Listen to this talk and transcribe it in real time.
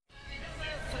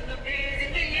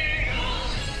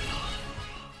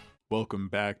Welcome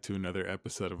back to another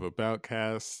episode of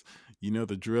Aboutcast. You know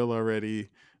the drill already.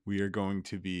 We are going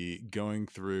to be going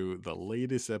through the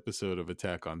latest episode of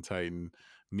Attack on Titan,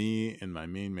 me and my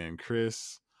main man,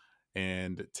 Chris.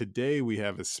 And today we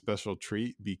have a special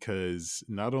treat because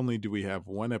not only do we have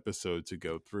one episode to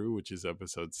go through, which is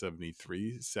episode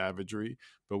 73, Savagery,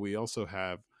 but we also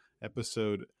have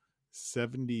episode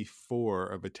 74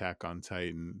 of Attack on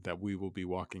Titan that we will be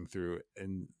walking through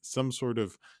in some sort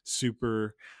of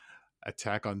super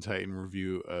Attack on Titan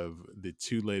review of the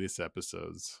two latest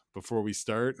episodes. Before we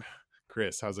start,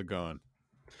 Chris, how's it going?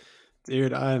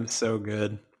 Dude, I'm so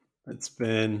good. It's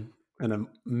been an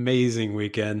amazing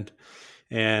weekend,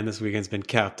 and this weekend's been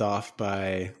capped off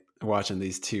by watching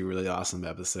these two really awesome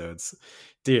episodes.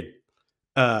 Dude,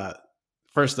 uh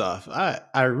first off,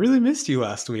 I really missed you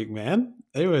last week, man.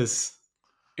 It was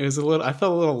a little I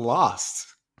felt a little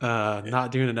lost It,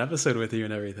 not doing an episode with you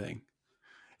and everything.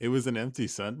 it was an empty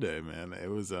Sunday, man. It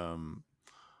was I'm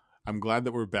glad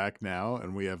that we're back now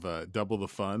and we have double the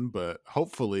fun, but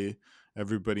hopefully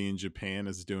everybody in Japan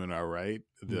is doing all right.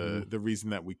 The Mhm. the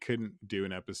reason that we couldn't do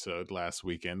an episode last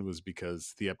weekend was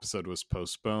because the episode was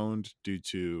postponed due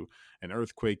to an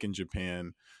earthquake in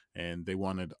Japan, and they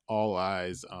wanted all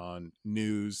eyes on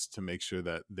news to make sure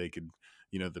that they could,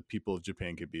 the people of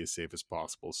Japan could be as safe as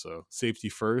possible. So safety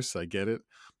first, I get it,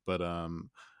 but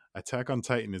Attack on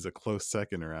Titan is a close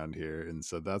second around here, and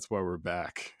so that's why we're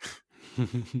back.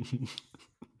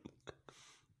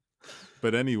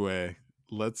 But anyway,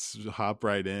 let's hop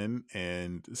right in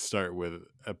and start with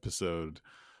episode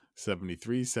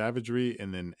 73, Savagery,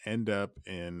 and then end up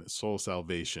in Soul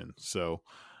Salvation. So,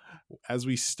 as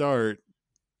we start,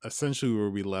 essentially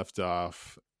where we left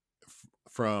off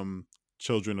from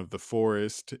Children of the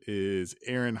Forest is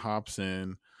Aaron hops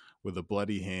in with a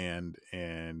bloody hand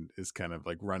and is kind of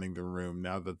like running the room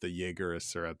now that the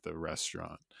Jaegerists are at the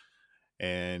restaurant,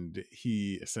 and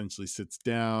he essentially sits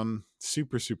down,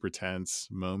 super tense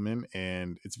moment,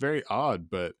 and it's very odd,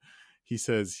 but he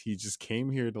says he just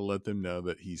came here to let them know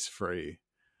that he's free,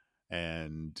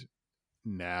 and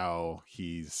now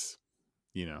he's,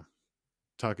 you know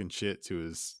talking shit to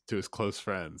his close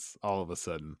friends all of a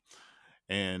sudden.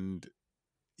 And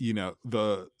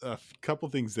the a couple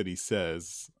things that he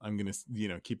says, I'm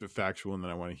gonna keep it factual, and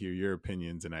then I want to hear your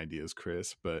opinions and ideas,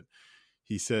 Chris. But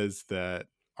he says that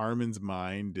Armin's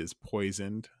mind is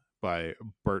poisoned by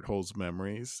Berthold's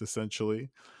memories, essentially.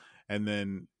 And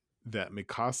then that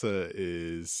Mikasa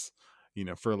is,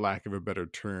 for lack of a better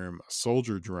term, a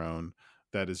soldier drone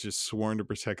that is just sworn to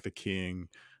protect the king,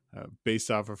 based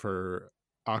off of her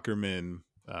Ackerman,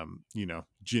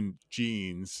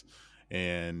 genes.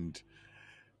 And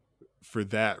for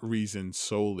that reason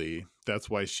solely, that's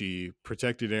why she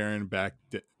protected Aaron back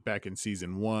in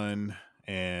season 1,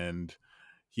 and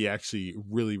he actually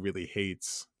really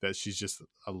hates that she's just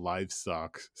a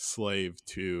livestock slave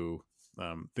to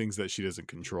things that she doesn't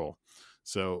control.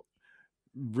 So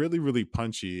really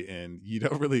punchy, and you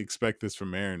don't really expect this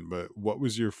from Aaron. But what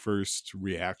was your first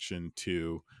reaction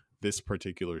to this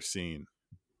particular scene?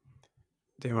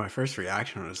 Dude, my first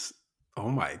reaction was, "Oh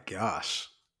my gosh.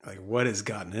 Like what has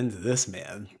gotten into this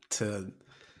man to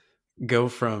go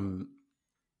from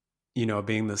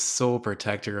being the sole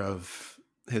protector of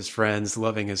his friends,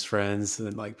 loving his friends,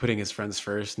 and like putting his friends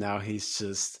first. Now he's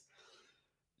just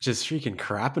freaking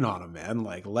crapping on him, man.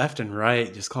 Like left and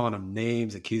right, just calling him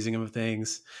names, accusing him of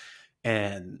things.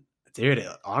 And dude,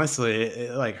 honestly,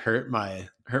 it like hurt my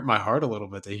heart a little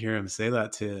bit to hear him say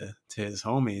that to his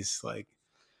homies. Like,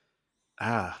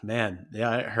 man,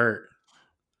 yeah, it hurt.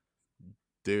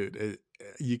 Dude,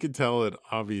 you could tell it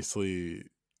obviously.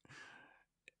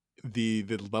 The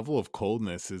level of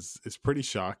coldness is pretty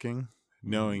shocking, Mhm.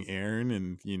 knowing Aaron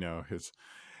and his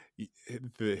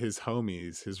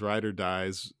homies, his ride or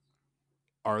dies,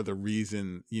 are the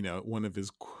reason, one of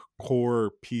his core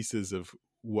pieces of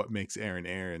what makes Aaron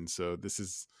Aaron. So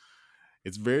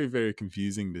it's very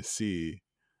confusing to see.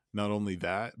 Not only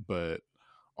that, but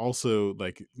also,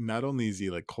 like, not only is he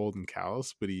like cold and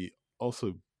callous, but he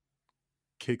also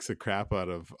kicks the crap out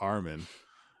of Armin.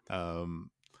 um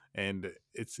and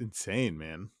it's insane,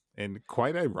 man, and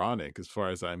quite ironic as far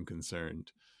as I'm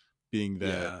concerned, being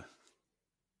that,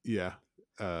 Yeah.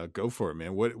 yeah. Go for it,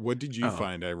 man. What did you Oh,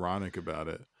 find ironic about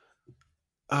it?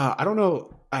 I don't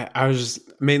know. I was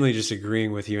just mainly just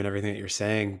agreeing with you and everything that you're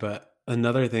saying. But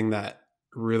another thing that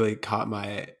really caught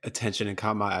my attention and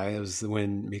caught my eye was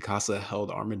when Mikasa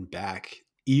held Armin back,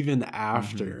 even Mm-hmm.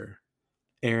 after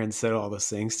Aaron said all those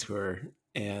things to her.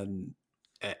 And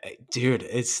dude,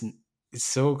 it's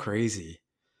so crazy.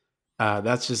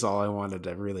 That's just all I wanted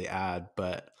to really add.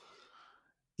 But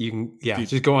you can, yeah, Did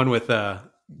just go on with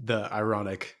the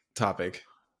ironic topic.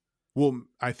 Well,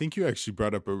 I think you actually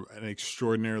brought up an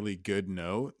extraordinarily good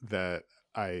note that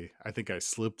I think I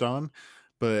slipped on,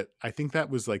 but I think that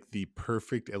was like the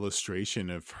perfect illustration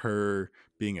of her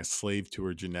being a slave to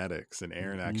her genetics and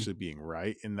Aaron Hmm. actually being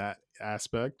right in that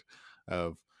aspect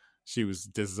of she was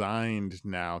designed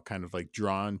now kind of like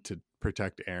drawn to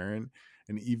protect Aaron,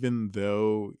 and even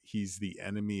though he's the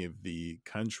enemy of the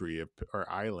country of, or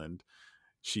island,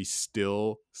 she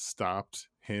still stopped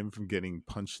him from getting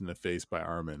punched in the face by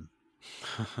Armin.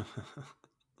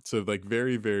 So like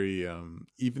very very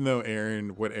even though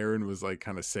Aaron, what Aaron was like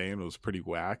kind of saying was pretty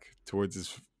whack towards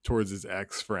his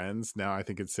ex friends, now I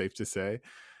think it's safe to say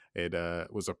it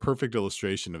was a perfect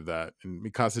illustration of that, and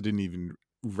Mikasa didn't even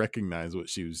recognize what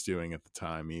she was doing at the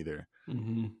time either.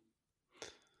 Hmm.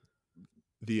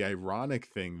 The ironic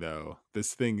thing though,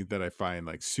 this thing that I find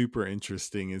like super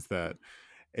interesting, is that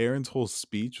Aaron's whole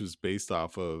speech was based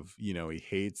off of, you know, he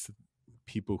hates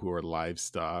people who are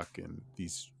livestock and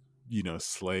these, you know,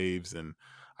 slaves. And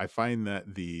I find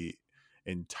that the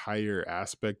entire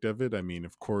aspect of it, I mean,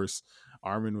 of course,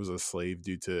 Armin was a slave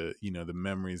due to, you know, the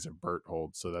memories of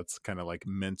Berthold. So that's kind of like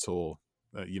mental,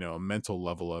 you know, a mental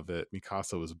level of it.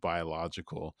 Mikasa was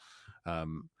biological.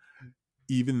 Um,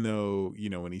 Even though, you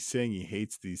know, when he's saying he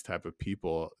hates these type of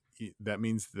people, that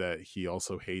means that he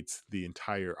also hates the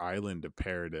entire island of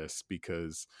Paradis,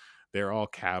 because they're all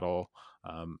cattle,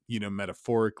 you know,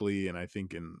 metaphorically, and I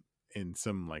think in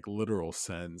some like literal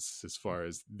sense, as far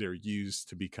as they're used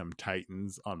to become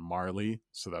titans on Marley.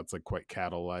 So that's like quite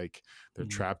cattle like. They're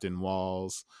trapped in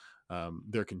walls.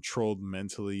 They're controlled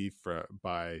mentally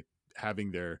by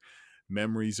having their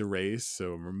memories erased,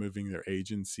 so removing their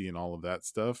agency and all of that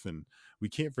stuff. And we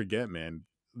can't forget, man,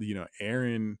 you know,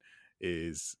 Aaron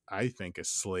is, I think, a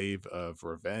slave of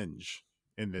revenge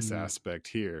in this Hmm. aspect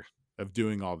here of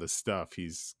doing all this stuff.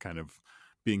 He's kind of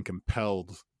being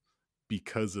compelled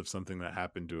because of something that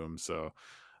happened to him. So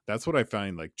that's what I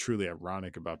find like truly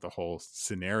ironic about the whole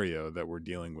scenario that we're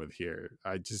dealing with here.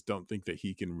 I just don't think that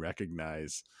he can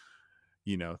recognize,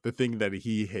 you know, the thing that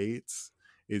he hates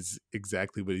is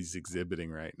exactly what he's exhibiting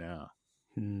right now.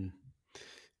 Hmm.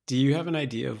 Do you have an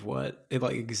idea of like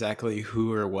exactly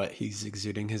who or what he's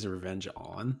exuding his revenge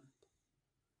on?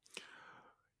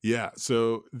 Yeah,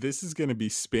 so this is going to be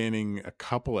spanning a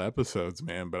couple episodes,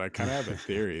 man, but I kind of have a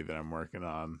theory that I'm working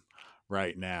on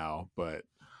right now. But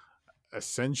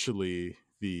essentially,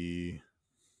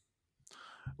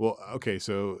 well, okay,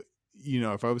 so, you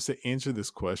know, if I was to answer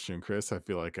this question, Chris, I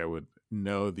feel like I would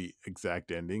know the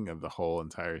exact ending of the whole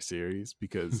entire series,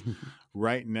 because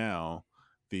right now,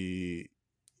 the,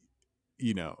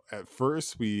 you know, at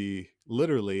first we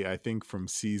literally, I think from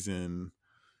season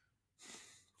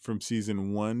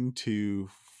 1 to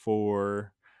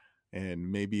 4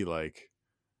 and maybe like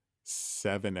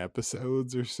 7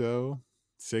 episodes or so,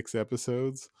 6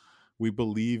 episodes, we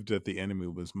believed that the enemy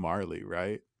was Marley,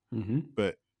 right? Hmm.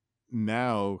 But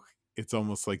now it's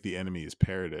almost like the enemy is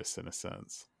Paradis in a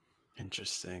sense.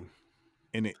 Interesting.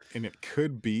 And it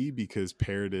could be because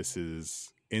Paradis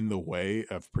is in the way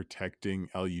of protecting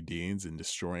Eludines and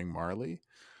destroying Marley.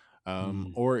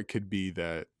 Hmm. Or it could be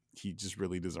that he just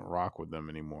really doesn't rock with them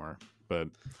anymore. But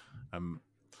um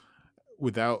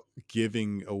without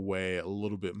giving away a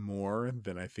little bit more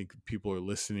than I think people are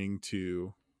listening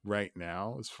to right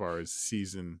now, as far as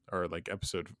season or like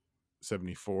episode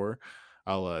 74,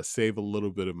 I'll save a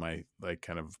little bit of my like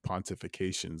kind of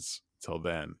pontifications till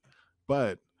then.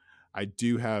 But I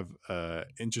do have a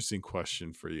interesting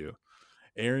question for you.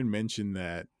 Aaron mentioned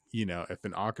that, you know, if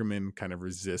an Ackerman kind of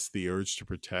resists the urge to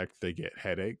protect, they get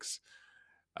headaches.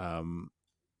 Um,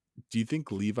 do you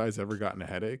think Levi's ever gotten a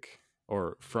headache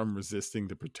or from resisting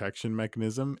the protection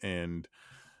mechanism? And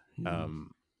Hmm.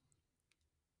 um,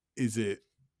 is it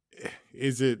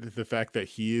is it the fact that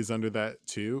he is under that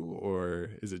too, or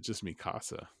is it just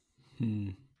Mikasa?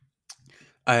 Hmm.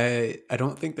 I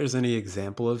don't think there's any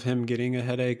example of him getting a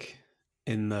headache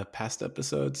in the past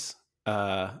episodes.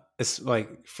 It's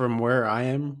like from where I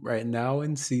am right now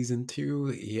in season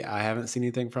 2, I haven't seen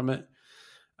anything from it.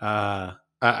 Uh,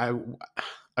 I, I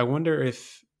I wonder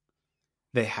if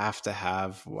they have to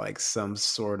have like some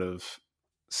sort of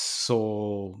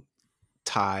soul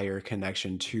tie or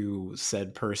connection to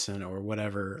said person or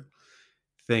whatever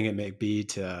thing it may be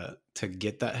to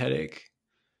get that headache.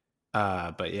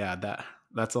 But yeah,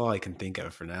 that's all I can think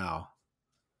of for now.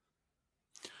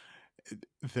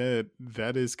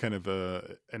 That is kind of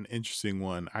an interesting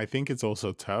one. I think it's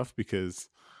also tough because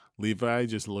Levi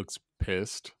just looks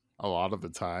pissed a lot of the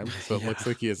time. So it Yeah. looks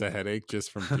like he has a headache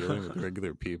just from dealing with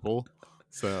regular people.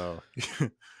 So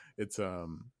it's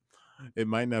it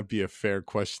might not be a fair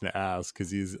question to ask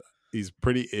because he's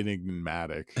pretty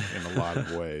enigmatic in a lot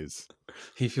of ways.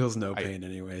 He feels no I pain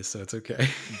anyway, so it's okay.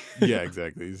 Yeah,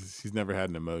 exactly. He's never had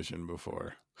an emotion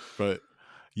before. But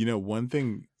one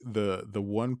thing, the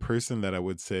one person that I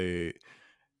would say,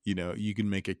 you can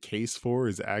make a case for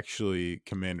is actually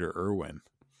Commander Irwin.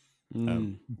 Yeah.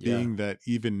 Being that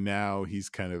even now he's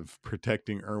kind of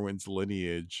protecting Irwin's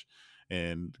lineage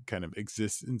and kind of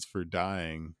existence for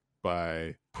dying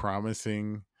by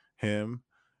promising him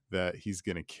that he's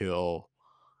gonna kill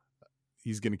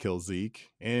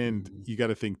Zeke. And Mhm. you got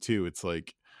to think too, it's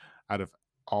like out of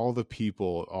all the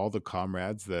people, all the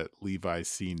comrades that Levi's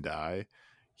seen die,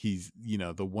 he's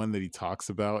the one that he talks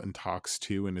about and talks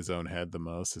to in his own head the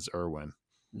most is Irwin.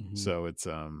 Mhm. So it's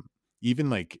even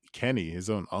like Kenny, his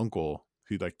own uncle,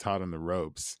 who like taught him the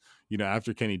ropes.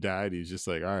 After Kenny died, he was just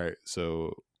like, all right,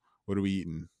 so what are we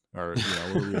eating? Or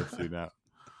what are we up to now?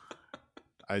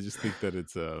 I just think that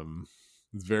it's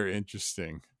very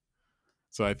interesting.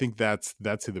 So I think that's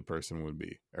who the person would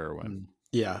be, Erwin.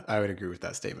 Yeah, I would agree with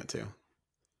that statement too.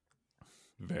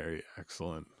 Very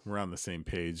excellent. We're on the same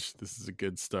page. This is a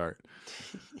good start.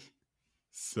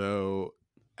 So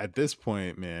at this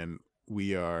point, man,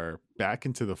 we are back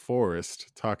into the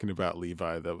forest talking about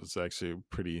Levi. That was actually a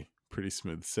pretty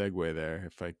smooth segue there,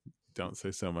 if I don't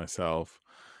say so myself.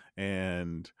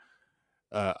 And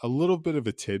a little bit of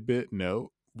a tidbit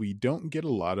note: we don't get a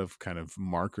lot of kind of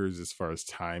markers as far as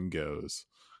time goes,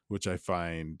 which I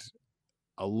find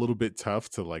a little bit tough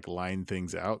to like line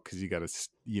things out because you got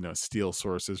to steal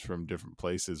sources from different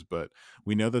places. But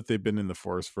we know that they've been in the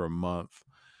forest for a month,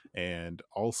 and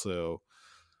also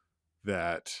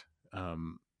that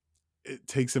um, it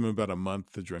takes them about a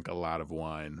month to drink a lot of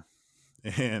wine.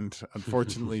 And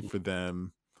unfortunately for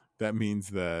them, that means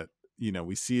that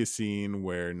we see a scene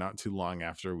where not too long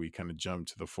after we kind of jump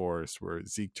to the forest where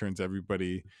Zeke turns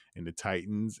everybody into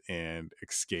Titans and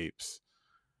escapes.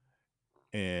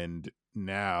 And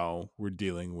now we're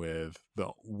dealing with the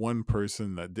one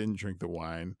person that didn't drink the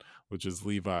wine, which is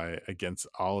Levi, against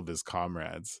all of his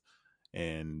comrades.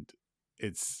 And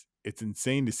it's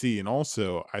insane to see. And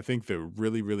also I think the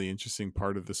really really interesting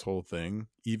part of this whole thing,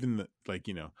 even like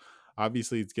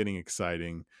obviously it's getting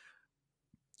exciting,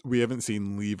 we haven't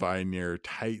seen Levi near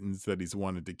Titans that he's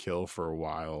wanted to kill for a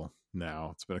while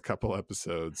now. It's been a couple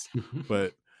episodes,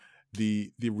 but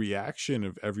the reaction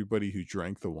of everybody who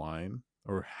drank the wine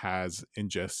or has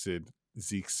ingested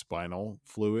Zeke's spinal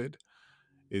fluid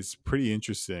is pretty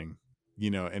interesting,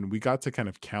 and we got to kind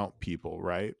of count people,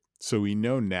 right? So we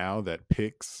know now that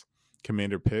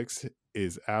Commander Pix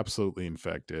is absolutely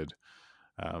infected.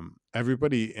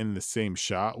 Everybody in the same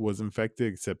shot was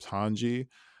infected except Hanji,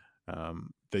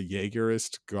 the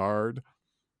Jaegerist guard,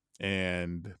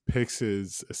 and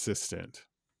Pix's assistant.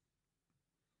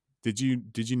 Did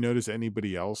you notice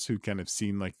anybody else who kind of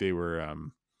seemed like they were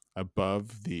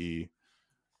above the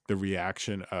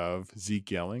reaction of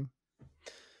Zeke yelling?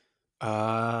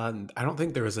 I don't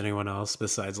think there was anyone else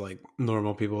besides like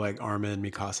normal people like Armin,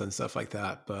 Mikasa, and stuff like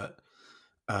that. But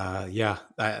yeah,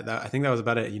 I think that was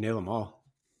about it. You nailed them all.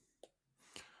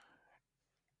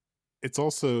 It's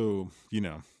also,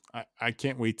 I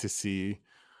can't wait to see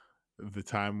the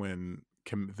time when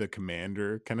the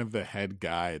commander, kind of the head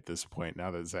guy at this point,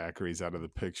 now that Zachary's out of the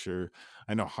picture.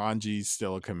 I know Hanji's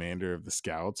still a commander of the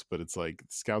scouts, but it's like the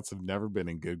scouts have never been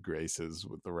in good graces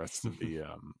with the rest of the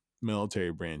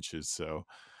military branches. So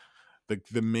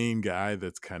the main guy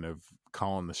that's kind of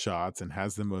calling the shots and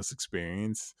has the most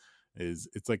experience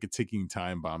it's like a ticking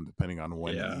time bomb depending on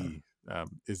when Yeah. he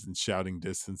is in shouting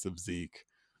distance of Zeke.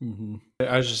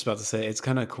 I was just about to say it's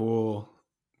kind of cool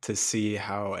to see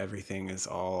how everything is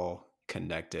all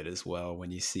connected as well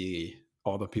when you see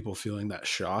all the people feeling that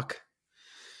shock.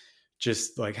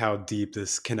 Just like how deep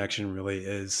this connection really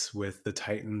is with the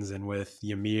Titans and with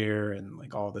Ymir and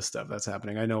like all this stuff that's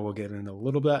happening. I know we'll get into a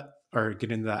little bit or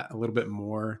get into that a little bit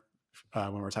more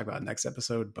when we're talking about next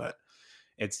episode, but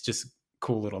it's just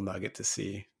cool little nugget to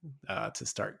see to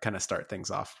start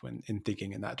things off when in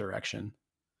thinking in that direction.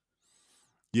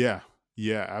 Yeah,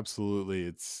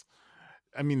 absolutely.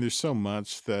 I mean, there's so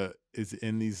much that is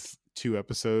in these two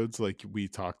episodes, like we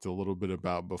talked a little bit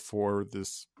about before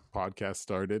this podcast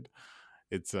started.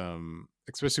 It's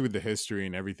especially with the history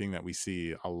and everything that we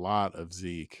see, a lot of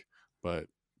Zeke. But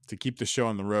to keep the show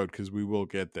on the road, because we will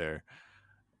get there,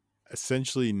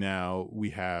 essentially now we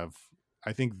have,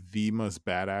 I think, the most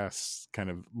badass kind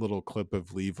of little clip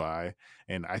of Levi.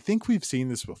 And I think we've seen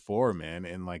this before, man,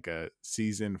 in like a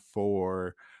season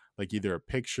 4, like either a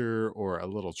picture or a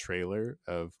little trailer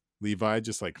of Levi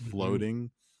just like Mm-hmm.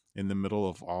 floating in the middle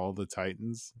of all the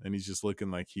Titans, and he's just looking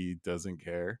like he doesn't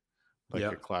care.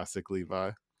 like a Yep. classic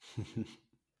Levi.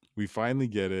 We finally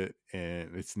get it,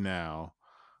 and it's now.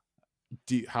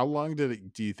 How long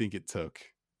do you think it took,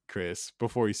 Chris,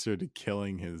 before he started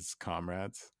killing his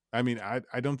comrades? I mean,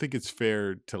 I don't think it's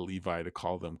fair to Levi to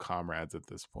call them comrades at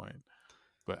this point.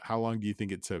 But how long do you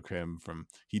think it took him from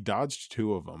he dodged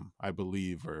two of them, I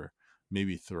believe, or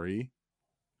maybe three?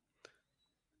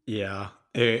 Yeah.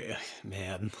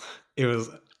 Man, it was,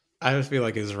 I just feel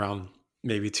like it was around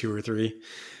maybe two or three.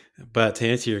 But to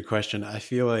answer your question, I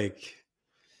feel like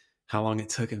how long it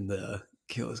took him to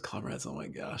kill his comrades. Oh my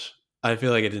gosh. I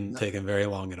feel like it didn't No. take him very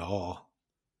long at all.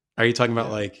 Are you talking about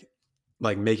Yeah,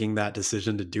 like making that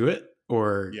decision to do it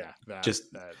or yeah, just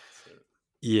that's it.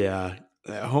 yeah,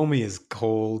 that homie is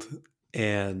cold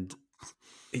and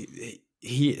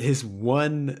his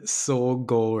one sole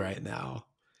goal right now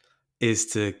is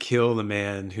to kill the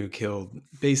man who killed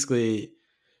basically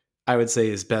I would say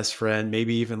his best friend,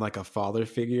 maybe even like a father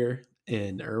figure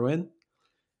in Irwin.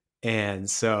 And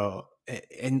so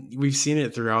and we've seen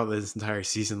it throughout this entire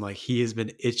season like he has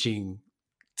been itching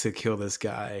to kill this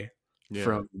guy Yeah,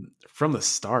 from from the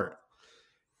start.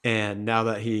 And now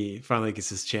that he finally gets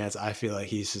his chance, I feel like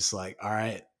he's just like, all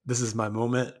right, this is my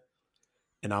moment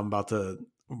and I'm about to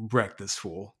wreck this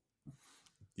fool.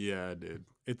 yeah, dude.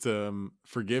 It's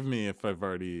forgive me if I've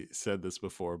already said this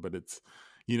before, but it's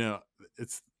you know,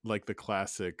 it's like the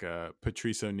classic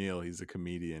Patrice O'Neill, he's a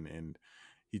comedian, and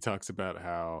he talks about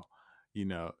how, you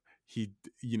know, he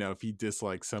if he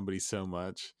dislikes somebody so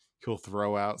much, he'll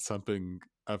throw out something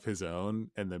of his own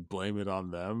and then blame it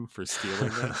on them for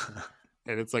stealing it.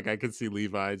 And it's like I could see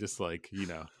Levi just like,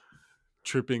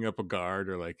 tripping up a guard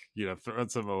or like, throwing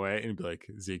some away and be like,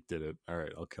 Zeke did it. All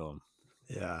right, I'll kill him.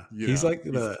 Yeah. You He's know, like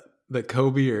he's the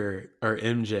Kobe or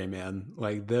MJ, man.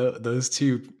 Like those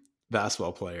two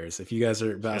basketball players, if you guys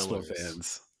are basketball killers.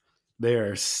 fans, they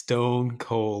are stone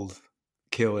cold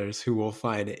killers who will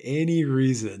find any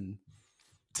reason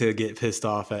to get pissed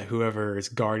off at whoever is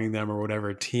guarding them or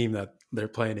whatever team that they're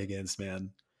playing against,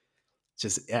 man.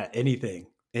 Just yeah, anything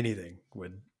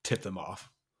would tip them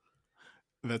off.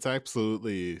 That's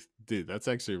absolutely, dude, that's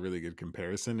actually a really good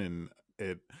comparison. And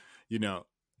it, you know,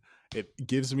 it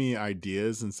gives me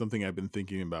ideas and something I've been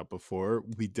thinking about before.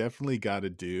 We definitely got to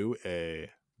do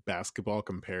a basketball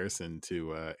comparison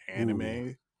to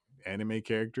Ooh. anime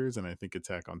characters, and I think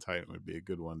Attack on Titan would be a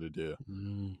good one to do.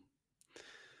 Mm.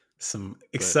 Some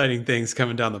But exciting things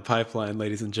coming down the pipeline,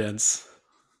 ladies and gents.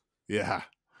 yeah,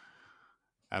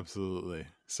 absolutely.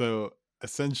 So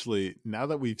essentially, now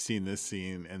that we've seen this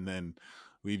scene, and then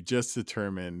we've just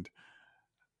determined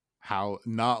how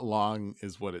not long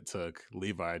is what it took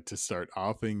Levi to start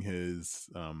offing his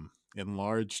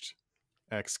enlarged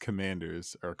ex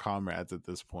commanders or comrades at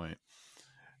this point.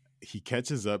 He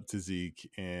catches up to Zeke,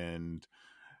 and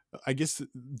I guess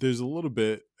there's a little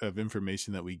bit of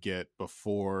information that we get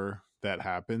before that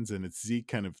happens, and it's Zeke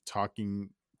kind of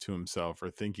talking to himself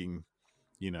or thinking,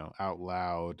 out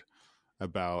loud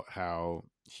about how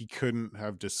he couldn't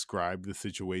have described the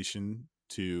situation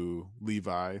to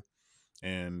Levi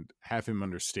and have him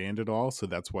understand it all. So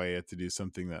that's why he had to do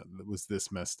something that was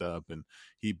this messed up. And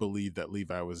he believed that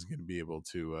Levi wasn't going to be able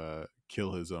to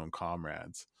kill his own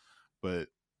comrades. But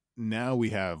now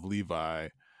we have Levi,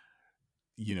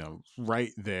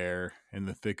 right there in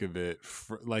the thick of it,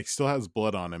 like still has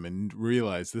blood on him, and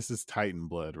realize this is Titan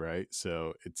blood, right?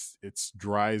 So it's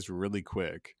dries really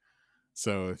quick.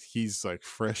 So he's like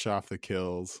fresh off the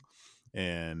kills,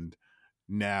 and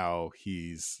now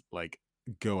he's like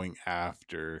going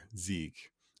after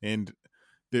Zeke. And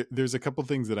there's a couple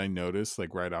things that I noticed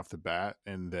like right off the bat,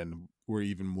 and then were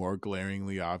even more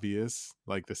glaringly obvious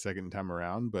like the second time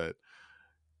around. But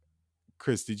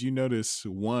Chris, did you notice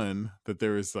one that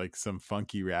there was like some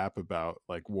funky rap about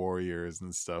like warriors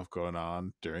and stuff going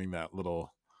on during that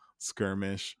little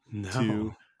skirmish? No.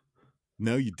 Two,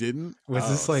 no, you didn't. Was Oh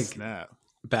this like snap!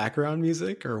 background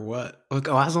music or what? Look,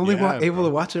 oh, I was only Yeah, able to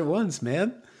bro. watch it once,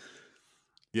 man.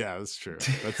 Yeah, that's true.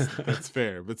 That's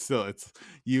fair, but still,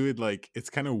 you would like it's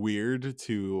kind of weird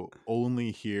to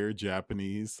only hear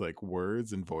Japanese like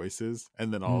words and voices,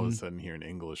 and then all of a Mm, sudden hear an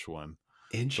English one.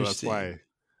 So that's interesting. why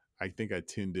I think I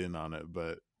tuned in on it.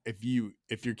 But if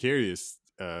you're curious,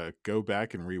 go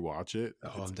back and rewatch it.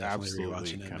 Oh, It's I'm definitely absolutely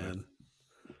rewatching it, kind of man.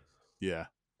 yeah.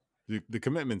 The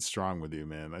commitment's strong with you,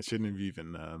 man. I shouldn't have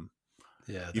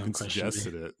Yeah, don't even question me.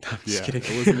 suggested it. I'm just Yeah, kidding.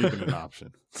 it wasn't even an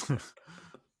option.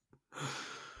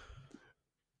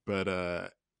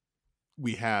 But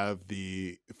we have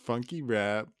the funky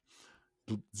rap.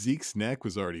 Zeke's neck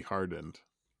was already hardened.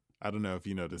 I don't know if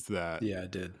you noticed that. Yeah, I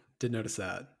did. Did notice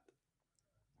that.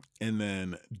 And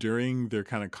then during their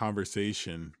kind of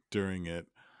conversation during it,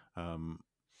 Um,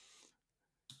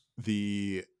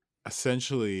 the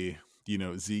essentially,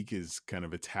 Zeke is kind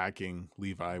of attacking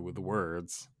Levi with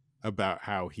words about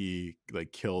how he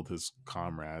like killed his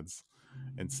comrades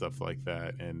and stuff like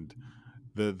that. And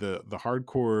the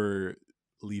hardcore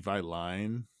Levi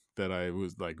line that I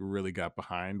was like really got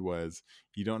behind was,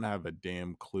 you don't have a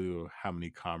damn clue how many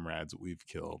comrades we've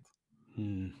killed.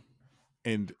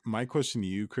 And my question to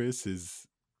you, Chris, is,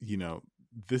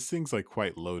 this thing's like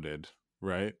quite loaded,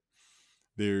 right?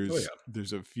 Oh yeah.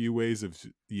 There's a few ways of,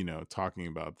 talking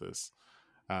about this.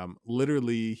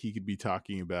 Literally, he could be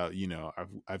talking about,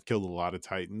 I've killed a lot of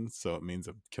Titans, so it means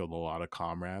I've killed a lot of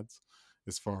comrades.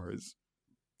 As far as,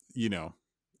 you know,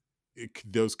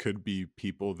 those could be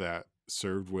people that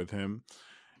served with him.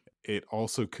 It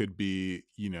also could be,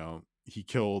 he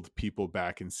killed people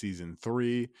back in season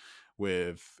 3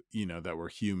 with, that were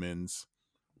humans.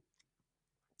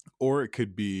 Or it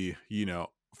could be,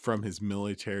 from his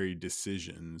military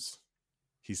decisions,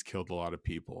 he's killed a lot of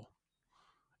people.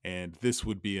 And this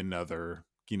would be another,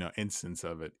 instance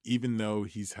of it. Even though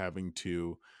he's having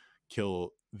to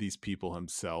kill these people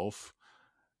himself,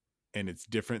 and it's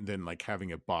different than like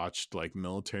having a botched like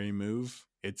military move,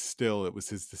 it was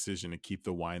his decision to keep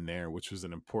the wine there, which was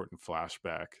an important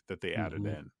flashback that they added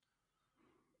in.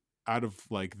 Out of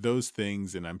like those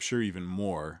things, and I'm sure even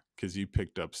more because you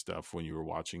picked up stuff when you were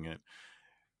watching it,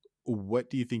 what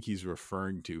do you think he's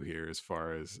referring to here as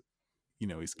far as,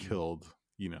 he's killed,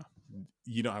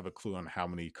 you don't have a clue on how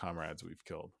many comrades we've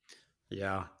killed?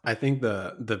 Yeah, I think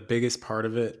the biggest part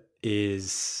of it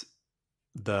is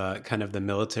the kind of the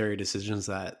military decisions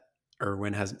that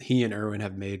he and Irwin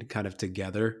have made kind of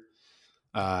together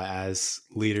as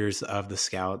leaders of the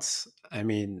scouts. I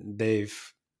mean,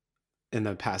 in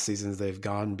the past seasons they've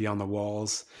gone beyond the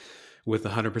walls with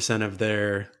 100% of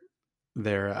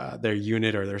their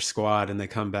unit or their squad, and they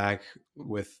come back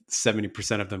with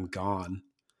 70% of them gone,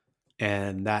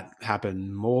 and that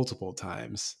happened multiple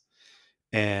times.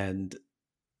 And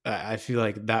I feel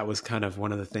like that was kind of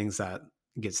one of the things that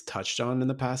gets touched on in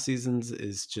the past seasons,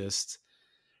 is just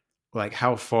like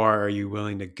how far are you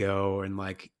willing to go, and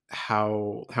like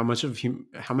how much of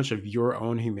how much of your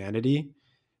own humanity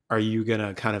are you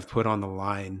gonna kind of put on the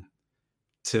line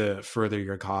to further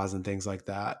your cause and things like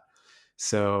that.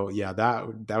 So yeah,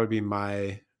 that would be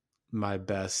my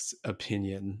best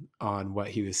opinion on what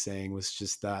he was saying, was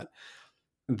just that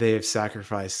they've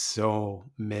sacrificed so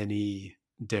many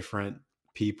different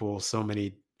people, so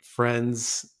many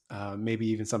friends, maybe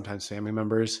even sometimes family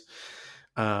members,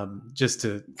 just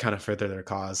to kind of further their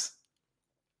cause.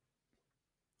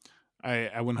 I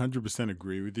 100%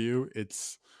 agree with you.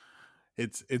 It's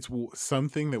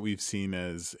something that we've seen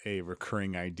as a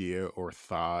recurring idea or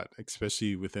thought,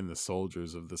 especially within the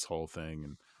soldiers of this whole thing.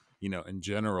 And, in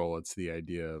general, it's the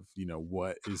idea of,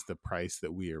 what is the price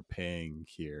that we are paying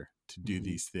here to do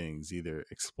these things, either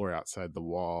explore outside the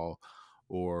wall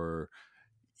or,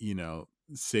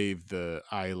 save the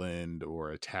island or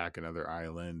attack another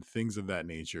island, things of that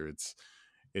nature.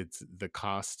 It's the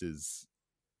cost is,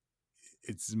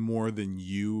 it's more than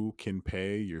you can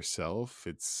pay yourself.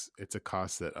 It's a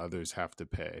cost that others have to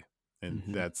pay, and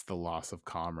that's the loss of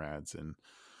comrades.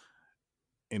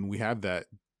 And we have that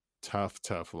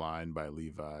tough line by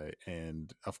Levi,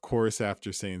 and of course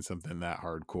after saying something that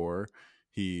hardcore,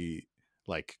 he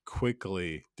like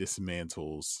quickly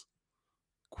dismantles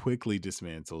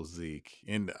Zeke.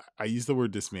 And I use the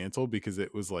word dismantle because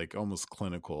it was like almost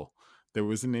clinical. There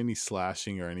wasn't any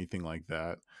slashing or anything like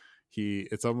that.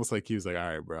 It's almost like he was like, all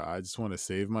right, bro, I just want to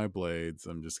save my blades.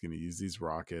 I'm just going to use these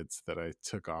rockets that I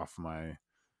took off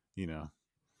you know,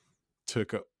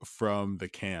 took from the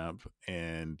camp.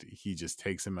 And he just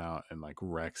takes him out and like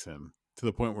wrecks him to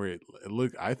the point where it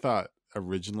looked, I thought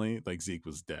originally like Zeke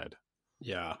was dead.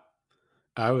 Yeah.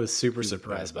 I was super He was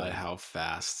surprised by how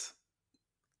fast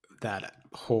that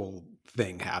whole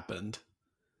thing happened.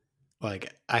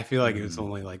 Like, I feel like it was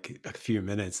only like a few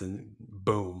minutes and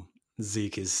boom,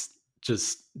 Zeke is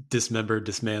just dismembered,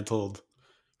 dismantled,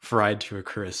 fried to a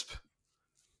crisp.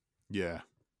 Yeah.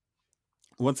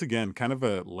 Once again, kind of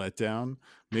a letdown.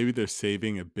 Maybe they're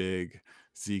saving a big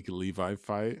Zeke Levi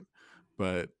fight,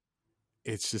 but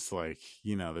it's just like,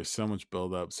 there's so much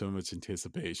build up, so much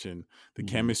anticipation. The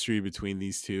chemistry between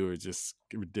these two are just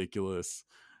ridiculous,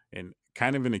 and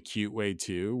kind of in a cute way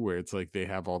too, where it's like they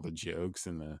have all the jokes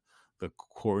and the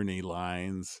corny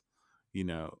lines,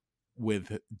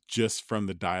 with just from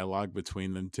the dialogue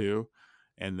between them two.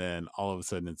 And then all of a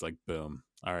sudden it's like, boom.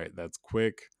 All right, that's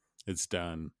quick. It's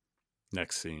done.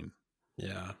 Next scene.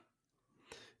 Yeah.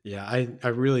 Yeah. I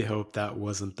really hope that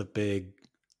wasn't the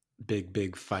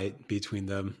big fight between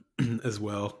them as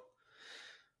well.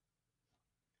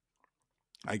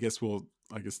 I guess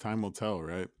time will tell,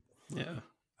 right? Yeah.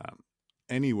 Um,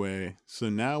 anyway, so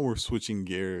now we're switching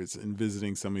gears and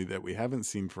visiting somebody that we haven't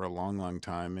seen for a long, long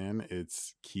time, man.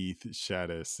 It's Keith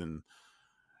Shadis, and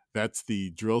that's the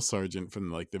drill sergeant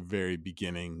from like the very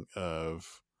beginning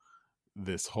of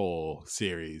this whole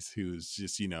series, who's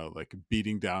just, like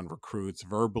beating down recruits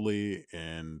verbally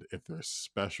and if they're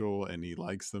special, and he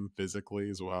likes them physically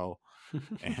as well.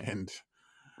 And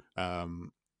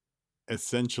um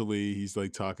essentially he's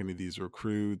like talking to these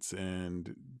recruits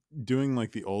and doing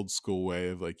like the old school way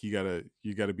of like, you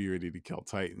gotta be ready to kill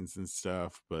titans and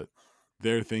stuff, but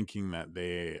they're thinking that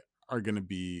they are going to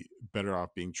be better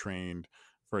off being trained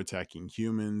for attacking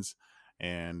humans.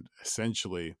 And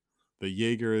essentially the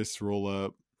Jaegerists roll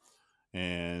up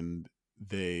and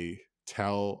they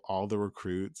tell all the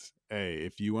recruits, hey,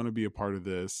 if you want to be a part of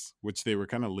this, which they were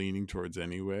kind of leaning towards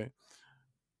anyway,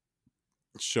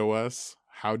 show us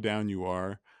how down you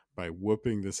are by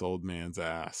whooping this old man's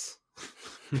ass.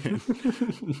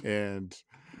 and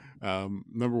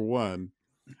number one,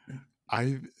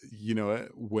 I,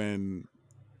 when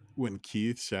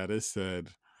Keith Shadis said,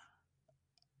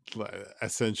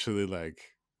 essentially, like,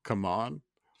 come on,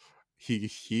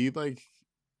 he like,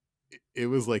 it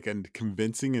was like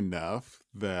convincing enough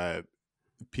that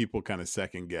people kind of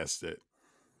second guessed it.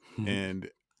 And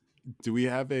do we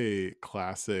have a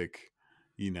classic,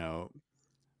 you know,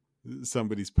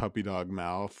 somebody's puppy dog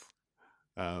mouth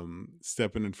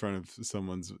stepping in front of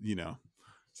someone's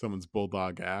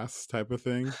bulldog ass type of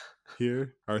thing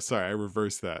here? Or sorry, I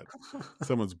reversed that.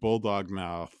 Someone's bulldog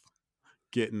mouth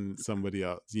getting somebody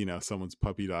else, someone's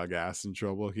puppy dog ass in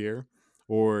trouble here?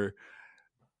 Or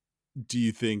do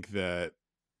you think that,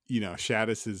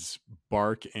 Shadis's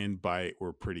bark and bite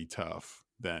were pretty tough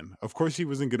then? Of course he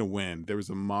wasn't going to win. There was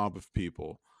a mob of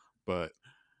people, but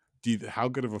how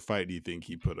good of a fight do you think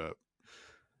he put up?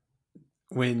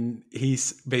 When he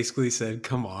basically said,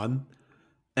 come on,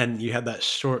 and you had that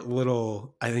short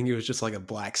little, I think it was just like a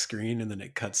black screen, and then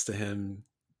it cuts to him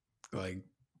like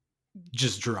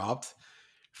just dropped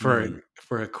for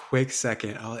a quick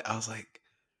second. I was like,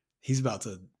 he's about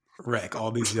to wreck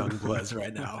all these young bloods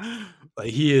right now. Like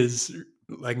he is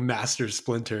like Master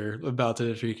Splinter about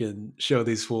to freaking show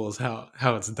these fools how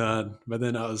it's done. But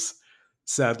then I was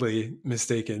sadly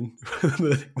mistaken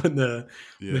when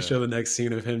they show the next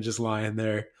scene of him just lying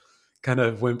there, kind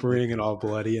of whimpering and all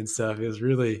bloody and stuff. It was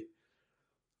really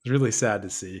sad to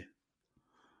see.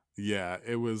 Yeah,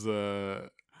 it was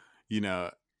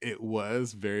it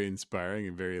was very inspiring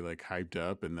and very like hyped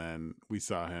up, and then we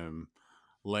saw him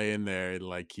laying there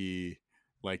like he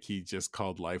just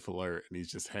called life alert and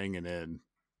he's just hanging in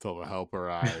till the help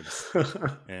arrives.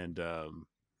 And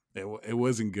it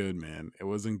wasn't good, man. It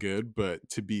wasn't good, but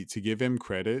to give him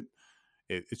credit,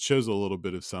 it shows a little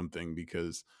bit of something,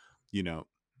 because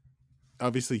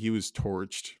obviously he was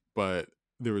torched, but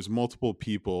there was multiple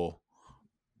people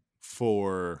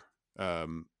for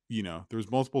there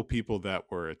was multiple people that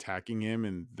were attacking him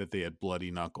and that they had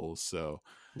bloody knuckles. So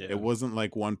it wasn't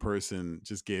like one person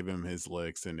just gave him his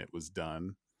licks and it was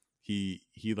done. He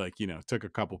like, took a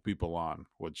couple people on,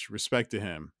 which, respect to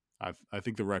him. I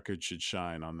think the record should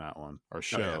shine on that one, or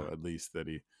show at least that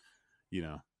he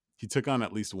took on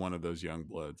at least one of those young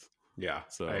bloods. Yeah,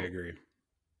 so I agree.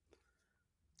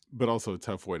 But also a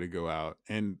tough way to go out.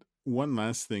 And one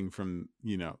last thing from,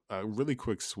 a really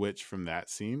quick switch from that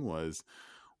scene was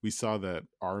we saw that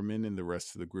Armin and the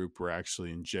rest of the group were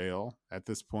actually in jail at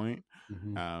this point,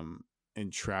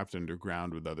 and trapped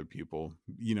underground with other people,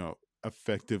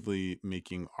 effectively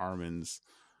making Armin's,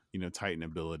 Titan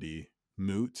ability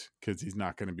moot, because he's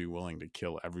not going to be willing to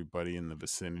kill everybody in the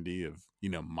vicinity of,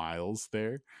 Miles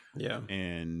there. Yeah.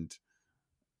 And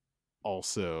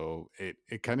also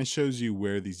it kind of shows you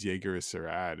where these Jaegerists are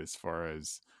at, as far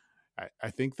as I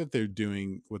think that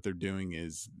what they're doing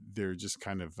is they're just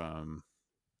kind of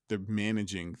they're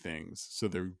managing things. So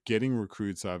they're getting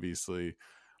recruits, obviously,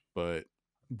 but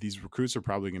these recruits are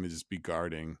probably going to just be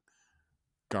guarding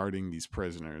these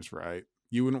prisoners, right?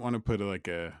 You wouldn't want to put like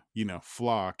a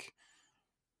Flock,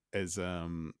 as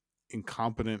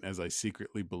incompetent as I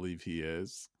secretly believe he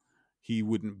is. He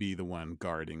wouldn't be the one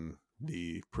guarding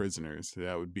the prisoners.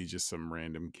 That would be just some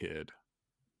random kid.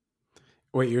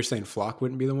 Wait, you're saying Flock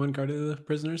wouldn't be the one guarding the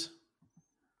prisoners?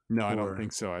 No, I don't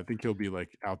think so. I think he'll be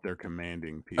like out there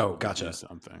commanding people. Oh, gotcha. To do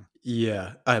something.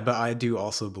 Yeah, but I do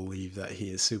also believe that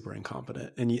he is super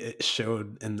incompetent, and it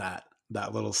showed in that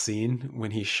little scene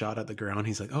when he shot at the ground.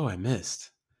 He's like, "Oh, I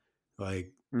missed."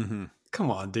 Like, come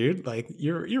on, dude! Like,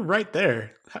 you're right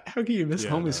there. How can you miss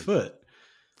homie's foot?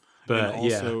 But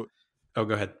also, oh,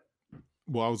 go ahead.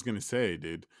 Well, I was gonna say,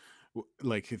 dude,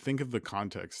 like think of the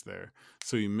context there.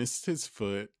 So he missed his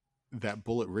foot. That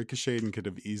bullet ricocheted and could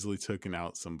have easily taken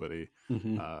out somebody.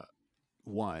 Hmm. Uh,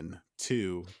 one,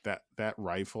 two, that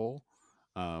rifle.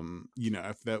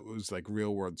 If that was like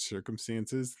real world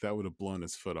circumstances, that would have blown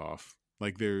his foot off.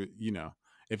 Like if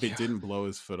it Yeah. didn't blow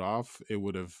his foot off, it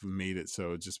would have made it so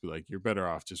it'd just be like, you're better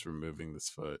off just removing this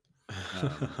foot.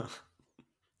 Um,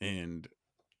 and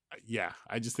yeah,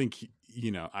 I just think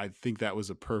I think that was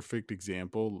a perfect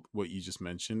example what you just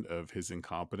mentioned of his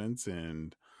incompetence,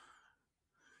 and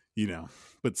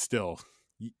but still,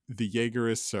 the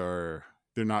Jaegerists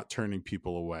they're not turning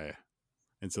people away,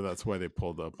 and so that's why they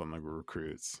pulled up on the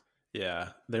recruits. Yeah,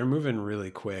 they're moving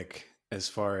really quick as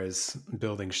far as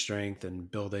building strength and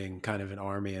building kind of an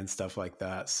army and stuff like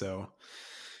that. So,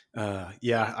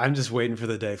 yeah, I'm just waiting for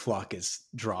the day Flock gets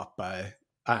dropped by.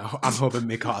 I'm hoping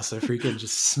Mikasa freaking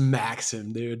just smacks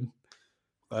him, dude.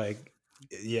 Like,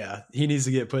 yeah, he needs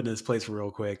to get put in his place real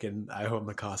quick, and I hope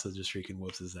Mikasa just freaking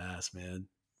whoops his ass, man.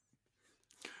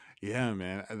 Yeah,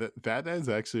 man, that is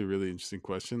actually a really interesting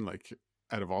question. Like,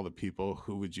 out of all the people,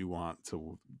 who would you want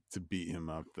to beat him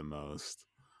up the most?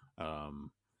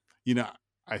 Um, you know,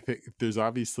 I think there's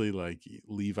obviously like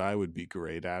Levi would be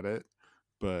great at it,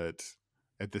 but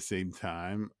at the same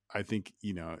time, I think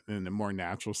in a more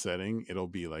natural setting, it'll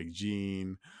be like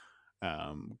Jean,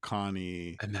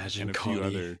 Connie, Imagine and a few Connie.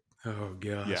 other. Oh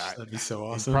gosh, Yeah, that'd be so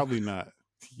and awesome. probably not.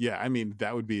 Yeah, I mean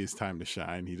that would be his time to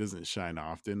shine. He doesn't shine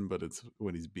often, but it's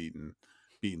when he's beating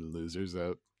losers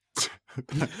up.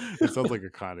 That sounds like a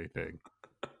Connie thing.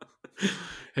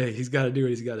 Hey, he's got to do what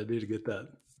he's got to do to get that.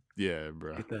 Yeah,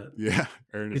 bro. Get that. Yeah,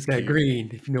 earn Get his that keep. green,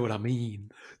 if you know what I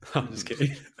mean. I'm just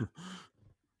kidding.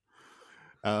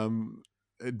 um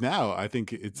Now I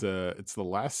think it's the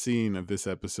last scene of this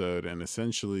episode, and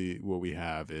essentially what we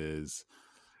have is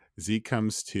Zeke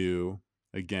comes to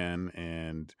again,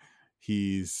 and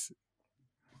he's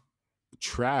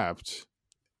trapped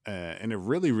in a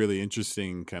really really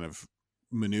interesting kind of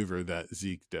maneuver that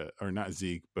Zeke or not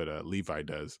Zeke but Levi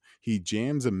does. He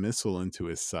jams a missile into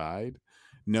his side,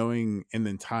 knowing, and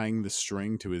then tying the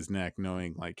string to his neck,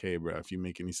 knowing like, hey bro, if you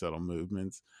make any subtle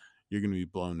movements, you're gonna be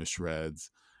blown to shreds.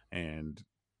 And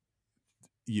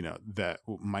that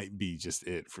might be just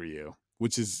it for you,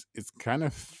 which is it's kind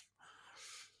of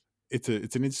it's an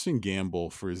interesting gamble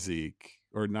for Zeke,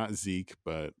 or not Zeke,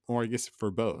 but or I guess for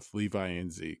both Levi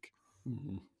and Zeke.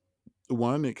 Mhm.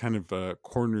 One, it kind of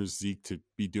corners Zeke to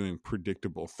be doing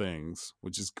predictable things,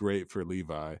 which is great for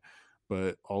Levi,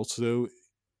 but also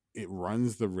it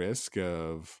runs the risk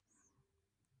of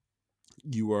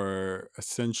you are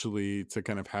essentially, to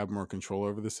kind of have more control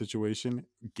over the situation,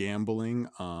 gambling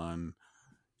on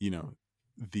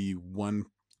the one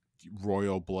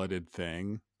royal blooded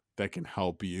thing that can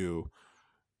help you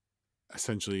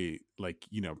essentially, like,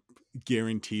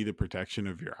 guarantee the protection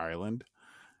of your island.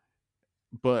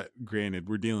 But granted,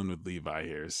 we're dealing with Levi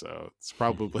here, so it's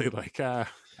probably like, I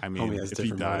Homie mean, has if he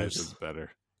different dies, motives. it's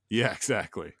better. Yeah,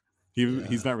 exactly. He's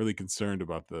Yeah. not really concerned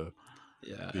about the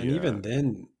Yeah. And the even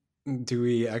then, do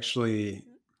we actually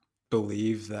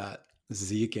believe that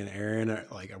Zeke and Aaron are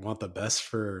like, I want the best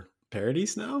for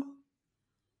Paradise now?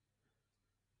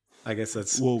 I guess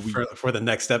that's well, we for the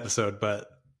next episode, but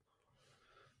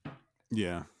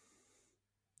yeah,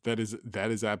 that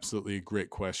is absolutely a great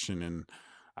question, and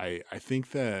I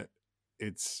think that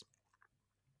it's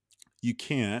you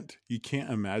can't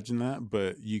imagine that,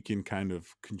 but you can kind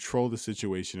of control the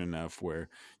situation enough where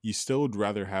you still would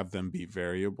rather have them be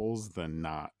variables than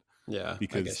not, yeah, I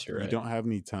because guess you're you right. don't have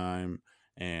any time.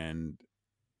 And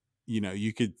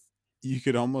you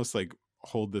could almost like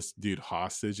hold this dude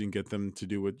hostage and get them to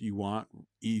do what you want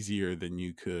easier than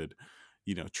you could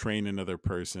train another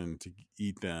person to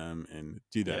eat them and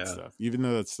do that Yeah, stuff, even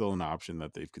though that's still an option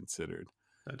that they've considered.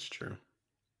 that's true.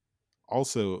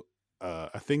 Also,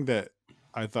 a thing that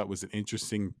I thought was an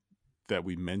interesting that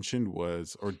we mentioned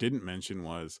was, or didn't mention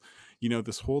was,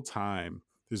 this whole time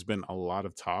there's been a lot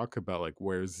of talk about like,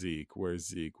 where's Zeke, where's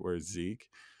Zeke, where's Zeke.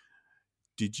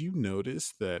 Did you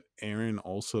notice that Aaron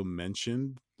also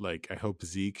mentioned, like, I hope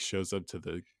Zeke shows up to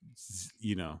the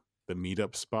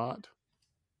meetup spot?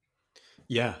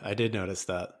 Yeah, I did notice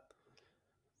that.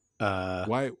 Uh,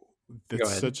 Why? Go That's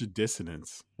ahead. such a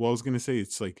dissonance. Well, I was gonna say,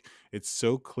 it's like it's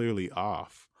so clearly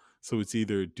off. So it's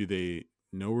either, do they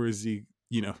know where Zeke,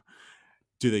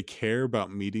 do they care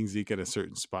about meeting Zeke at a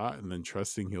certain spot and then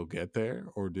trusting he'll get there,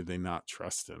 or do they not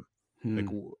trust him? Like,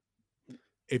 Hmm.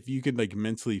 if you could like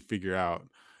mentally figure out,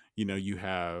 you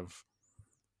have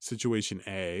situation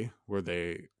A where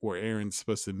Aaron's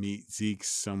supposed to meet Zeke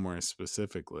somewhere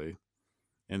specifically,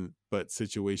 but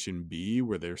situation B,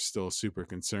 where they're still super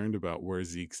concerned about where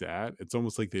Zeke's at, it's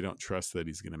almost like they don't trust that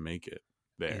he's going to make it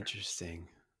there. Interesting.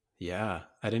 Yeah,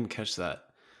 I didn't catch that.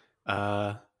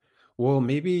 Uh, well,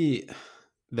 maybe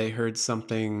they heard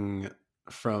something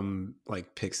from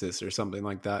like Pixis or something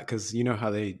like that, because you know how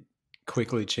they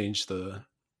quickly changed the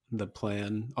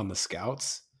plan on the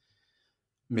scouts.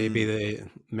 Maybe Mm-hmm.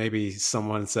 maybe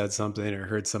someone said something or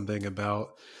heard something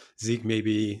about Zeke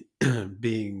maybe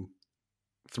being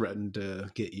threatened to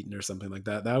get eaten or something like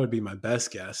that. That would be my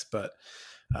best guess, but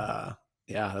uh,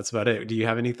 yeah, that's about it. Do you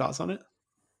have any thoughts on it?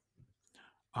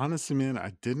 Honestly, man,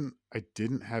 I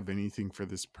didn't have anything for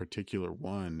this particular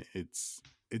one. It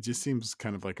just seems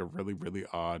kind of like a really really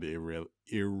odd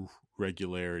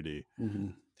irregularity.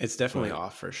 It's definitely But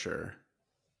off for sure.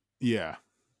 yeah,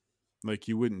 like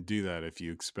you wouldn't do that if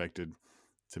you expected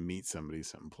to meet somebody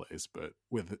someplace, but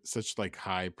with such like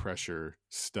high pressure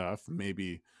stuff,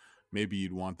 maybe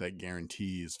you'd want that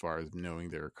guarantee as far as knowing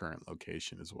their current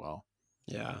location as well.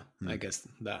 Yeah, I Hmm. guess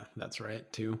that's right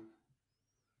too.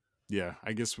 Yeah,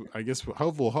 I guess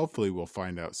hopefully we'll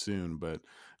find out soon, but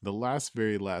the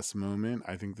very last moment,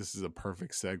 I think this is a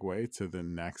perfect segue to the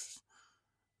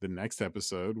next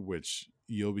episode, which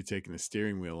you'll be taking the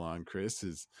steering wheel on, Chris,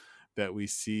 is that we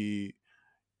see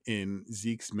in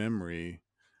Zeke's memory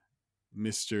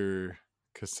Mr.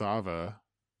 Cassava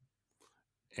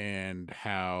and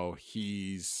how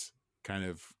he's kind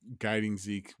of guiding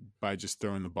Zeke by just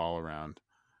throwing the ball around.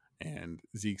 And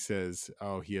Zeke says,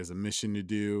 "Oh, he has a mission to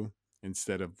do.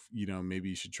 Instead of, maybe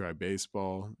you should try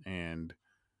baseball." And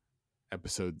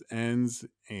episode ends,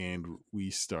 and we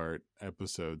start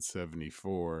episode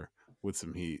 74 with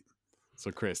some heat.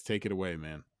 So, Chris, take it away,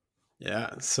 man.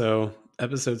 Yeah. So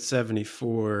episode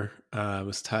 74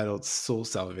 was titled Soul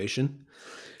Salvation.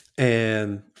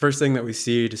 And first thing that we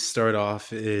see to start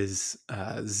off is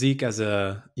Zeke as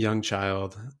a young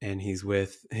child, and he's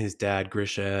with his dad,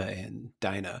 Grisha, and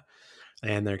Dinah.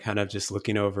 And they're kind of just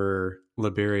looking over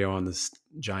Liberio on this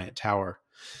giant tower.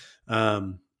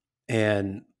 Um,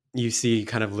 and you see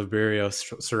kind of Liberio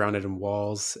surrounded in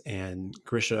walls, and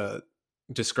Grisha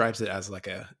describes it as like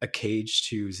a cage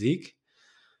to Zeke.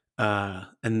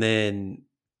 And then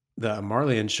the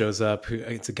Marlian shows up.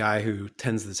 It's a guy who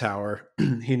tends the tower.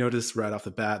 He noticed right off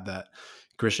the bat that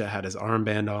Grisha had his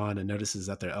armband on and notices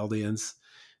that they're Eldians.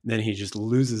 And then he just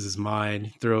loses his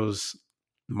mind, throws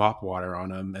mop water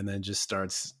on him, and then just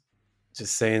starts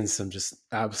just saying some just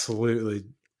absolutely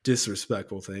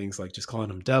disrespectful things, like just calling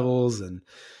them devils and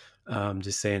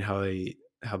just saying how the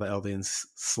Eldians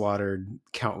slaughtered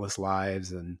countless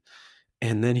lives, and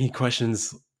then he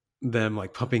questions them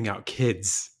like pumping out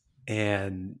kids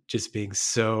and just being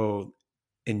so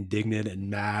indignant and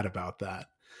mad about that.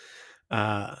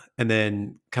 And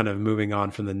then kind of moving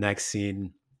on from the next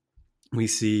scene, we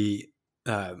see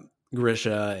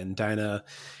Grisha and Dinah,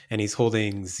 and he's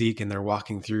holding Zeke, and they're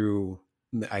walking through,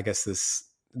 I guess,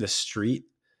 this street,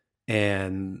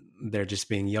 and they're just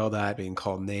being yelled at, being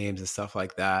called names and stuff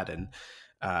like that. And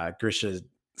Grisha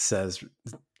says,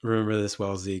 "Remember this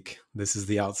well, Zeke. This is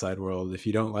the outside world. If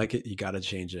you don't like it, you got to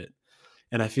change it."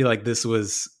 And I feel like this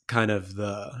was kind of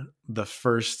the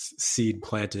first seed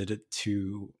planted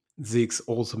to Zeke's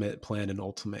ultimate plan and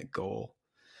ultimate goal.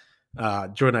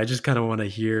 Jordan, I just kind of want to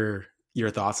hear your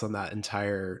thoughts on that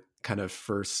entire kind of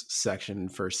first section,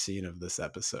 first scene of this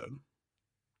episode.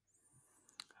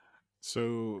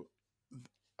 So,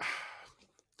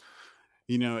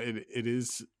 it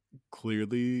is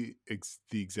clearly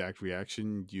the exact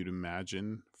reaction you'd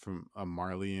imagine from a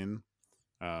Marlian,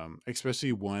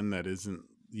 especially one that isn't,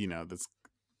 that's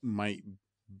might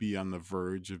be on the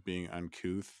verge of being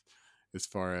uncouth, as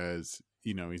far as,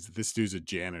 this dude's a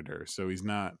janitor, so he's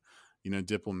not,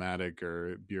 diplomatic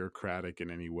or bureaucratic in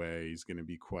any way. He's going to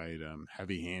be quite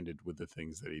heavy handed with the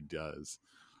things that he does.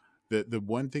 The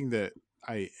one thing that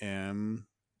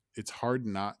it's hard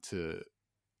not to,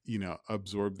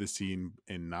 absorb the scene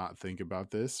and not think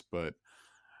about this, but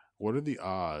what are the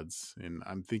odds? And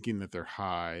I'm thinking that they're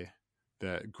high,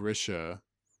 that Grisha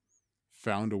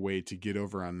found a way to get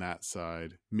over on that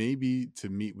side, maybe to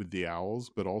meet with the owls,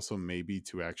 but also maybe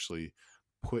to actually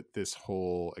put this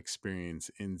whole experience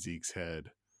in Zeke's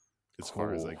head, as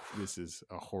far as Oh, like, this is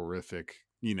a horrific,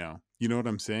 you know what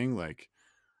I'm saying? Like,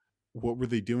 what were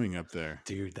they doing up there?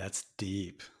 dude, that's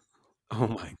deep. Oh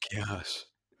my gosh.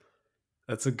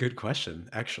 That's a good question,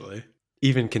 actually.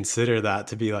 Even consider that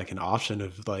to be like an option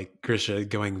of like Grisha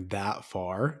going that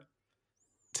far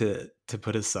to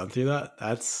put his son through that.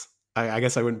 That's I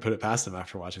guess I wouldn't put it past him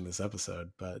after watching this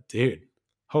episode, but dude,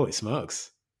 holy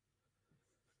smokes.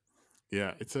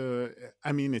 Yeah,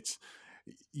 I mean, it's,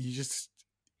 you just,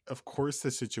 of course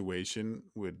the situation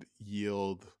would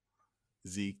yield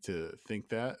Zeke to think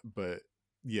that, but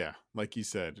yeah, like you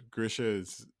said, Grisha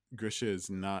is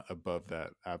not above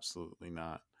that. Absolutely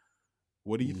not.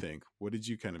 What do you Mm. think? What did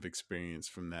you kind of experience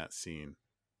from that scene?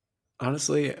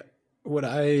 Honestly, what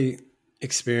I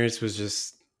experienced was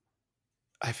just,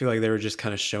 I feel like they were just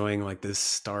kind of showing like this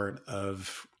start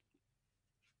of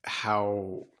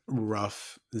how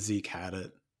rough Zeke had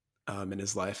it in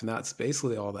his life. And that's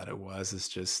basically all that it was. Is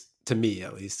just, to me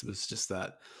at least, it was just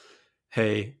that,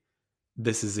 hey,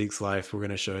 this is Zeke's life. We're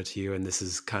going to show it to you. And this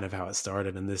is kind of how it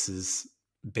started. And this is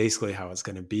basically how it's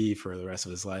going to be for the rest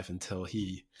of his life until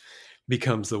he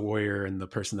becomes the warrior and the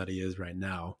person that he is right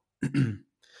now.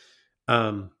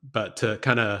 But to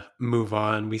kind of move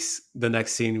on, the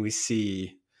next scene we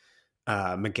see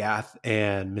Magath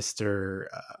and Mr.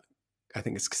 I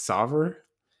think it's Casaver.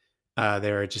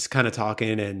 They're just kind of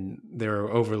talking, and they're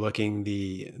overlooking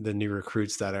the new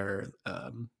recruits that are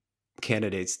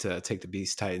candidates to take the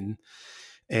Beast Titan.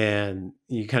 And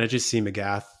you kind of just see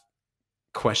Magath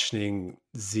questioning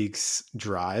Zeke's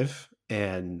drive.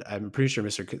 And I'm pretty sure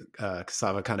Mr.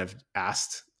 Cassava kind of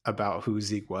asked about who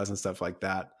Zeke was and stuff like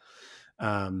that.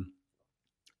 Um,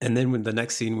 and then when the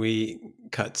next scene, we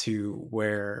cut to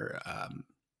where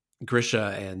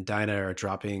Grisha and Dinah are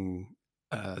dropping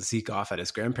Zeke off at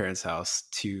his grandparents' house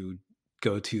to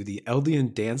go to the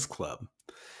Eldian Dance Club.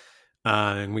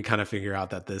 And we kind of figure out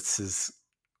that this is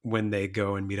when they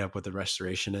go and meet up with the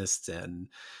restorationists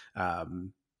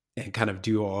um, and kind of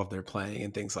do all of their planning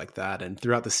and things like that. And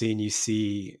throughout the scene, you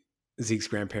see Zeke's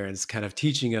grandparents kind of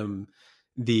teaching him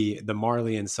the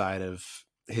Marleyan side of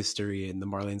history and the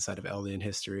Marleyan side of Eldian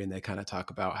history. And they kind of talk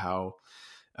about how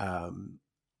um,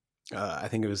 I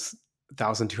think it was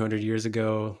 1,200 years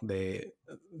ago, the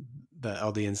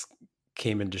Eldians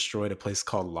came and destroyed a place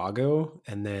called Lago,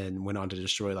 and then went on to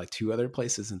destroy like two other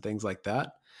places and things like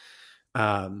that.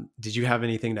 Did you have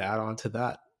anything to add on to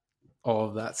that, all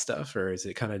of that stuff, or is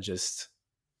it kind It of just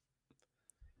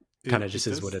it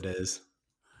is what does. it is?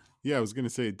 Yeah, I was gonna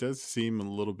say it does seem a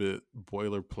little bit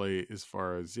boilerplate as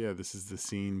far as, yeah, this is the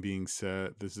scene being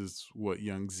set. This is what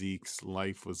young Zeke's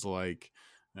life was like.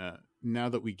 Now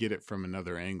that we get it from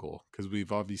another angle, because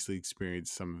we've obviously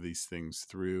experienced some of these things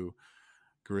through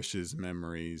Grisha's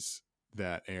memories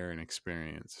that Aaron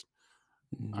experienced.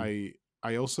 Mhm. I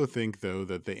I also think though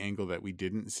that the angle that we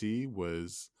didn't see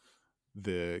was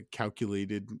the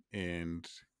calculated and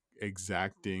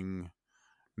exacting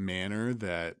manner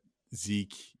that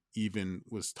Zeke even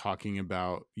was talking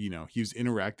about. He was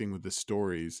interacting with the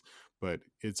stories, but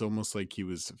it's almost like he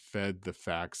was fed the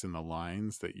facts and the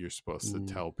lines that you're supposed to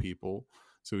Mm, tell people.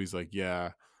 So he's like,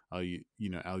 yeah,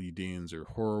 Aludeans are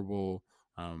horrible.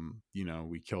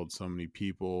 We killed so many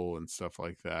people and stuff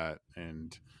like that.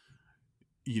 And,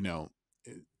 you know,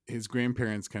 his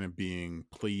grandparents kind of being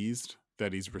pleased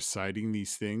that he's reciting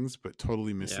these things, but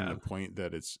totally missing yeah, the point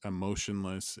that it's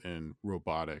emotionless and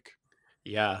robotic.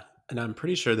 yeah. And I'm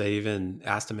pretty sure they even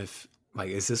asked him if, like,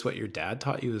 is this what your dad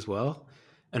taught you as well?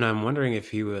 And I'm wondering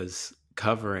if he was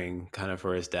covering kind of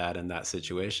for his dad in that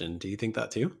situation. Do you think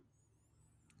that too?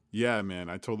 Yeah, man,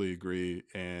 I totally agree.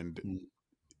 And Mm,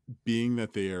 being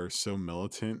that they are so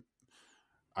militant,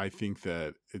 I think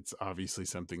that it's obviously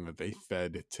something that they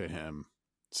fed to him.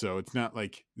 So it's not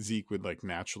like Zeke would like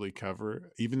naturally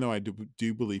cover, even though I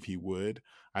do believe he would.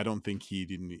 I don't think he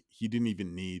didn't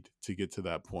even need to get to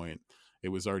that point. It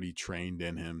was already trained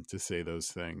in him to say those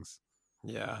things.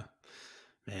 yeah,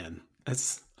 man,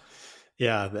 that's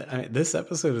yeah. This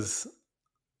episode is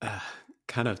uh,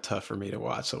 kind of tough for me to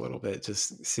watch a little bit,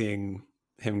 just seeing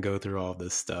him go through all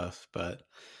this stuff. But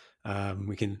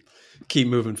we can keep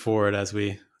moving forward as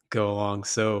we go along.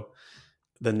 So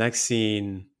the next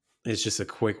scene is just a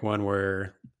quick one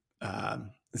where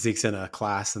Zeke's in a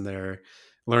class and they're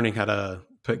learning how to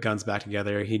put guns back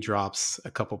together. He drops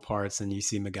a couple parts, and you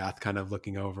see Magath kind of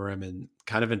looking over him and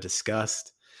kind of in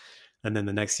disgust. And then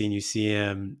the next scene, you see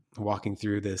him walking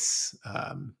through this,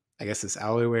 I guess, this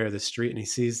alleyway or the street, and he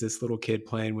sees this little kid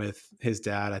playing with his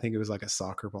dad. I think it was like a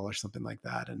soccer ball or something like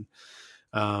that.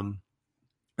 Um,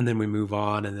 and then we move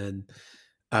on, and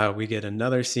then we get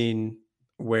another scene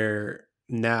where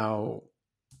now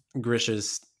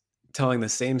Grisha's telling the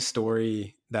same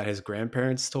story that his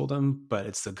grandparents told him, but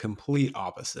it's the complete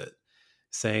opposite,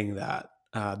 saying that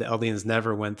the Eldians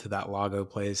never went to that Lago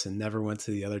place and never went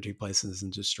to the other two places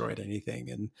and destroyed anything.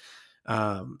 And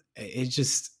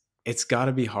it's got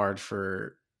to be hard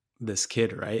for this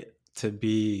kid, right? To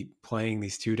be playing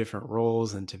these two different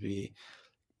roles and to be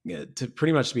to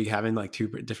pretty much be having like two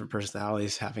different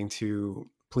personalities, having to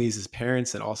please his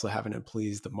parents and also having to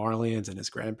please the Marleyans and his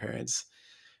grandparents.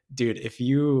 dude, if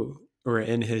you were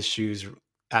in his shoes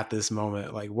at this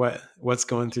moment, like what's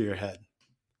going through your head?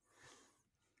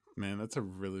 Man, that's a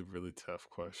really, really tough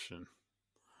question.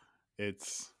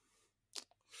 It's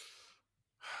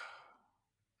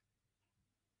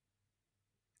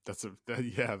that's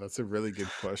a really good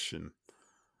question.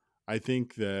 I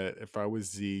think that if I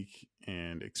was Zeke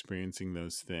and experiencing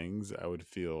those things, I would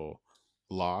feel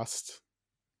lost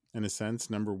in a sense.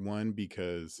 Number one,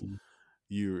 because Mm.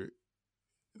 you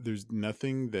there's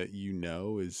nothing that you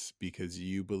know is because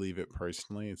you believe it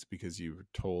personally. It's because you were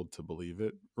told to believe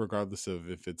it, regardless of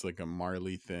if it's like a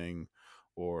Marley thing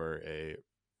or a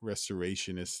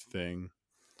restorationist thing.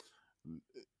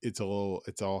 It's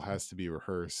all has to be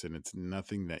rehearsed, and it's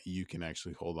nothing that you can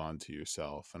actually hold on to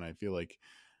yourself. And I feel like,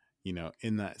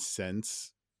 in that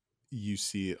sense, you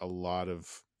see a lot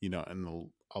of, in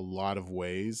a lot of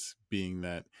ways, being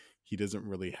that he doesn't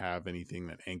really have anything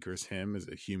that anchors him as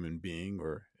a human being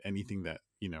or anything that,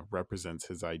 represents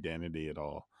his identity at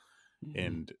all. Mhm.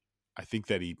 And I think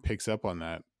that he picks up on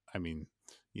that. I mean,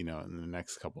 in the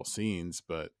next couple scenes,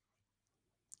 but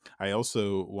I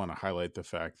also want to highlight the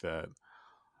fact that,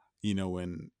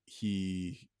 when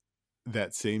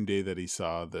that same day that he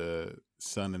saw the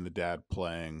son and the dad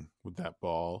playing with that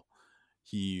ball,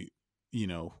 he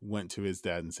went to his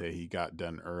dad and say he got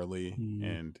done early, Mm.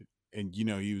 and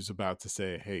he was about to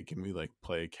say, hey, can we like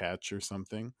play catch or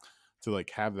something, to like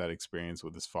have that experience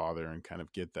with his father and kind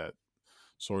of get that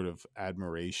sort of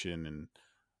admiration and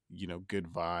good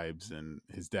vibes. And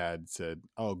his dad said,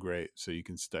 oh great, so you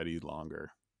can study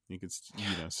longer, you can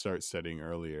start studying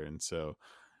earlier. And so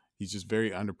he's just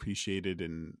very unappreciated,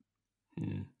 and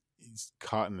Mm. he's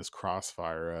caught in this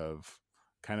crossfire of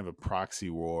kind of a proxy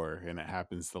war, and it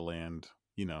happens to land,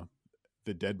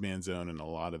 the dead man zone in a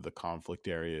lot of the conflict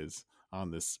areas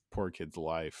on this poor kid's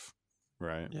life,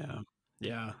 right? Yeah.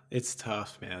 Yeah. It's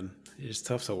tough, man. It's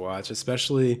tough to watch,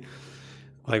 especially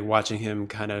like watching him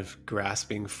kind of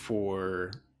grasping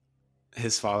for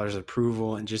his father's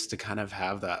approval and just to kind of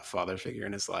have that father figure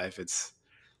in his life.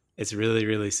 It's really,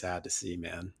 really sad to see,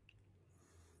 man.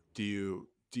 Do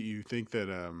you think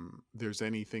that there's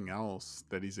anything else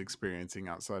that he's experiencing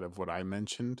outside of what I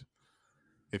mentioned,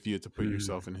 if you had to put Hmm.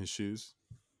 yourself in his shoes?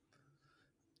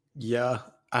 Yeah.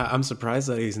 I'm surprised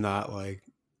that he's not like,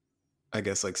 I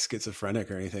guess, like schizophrenic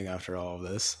or anything after all of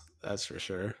this. That's for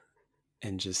sure.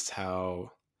 And just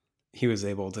how he was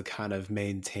able to kind of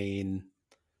maintain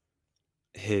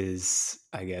his,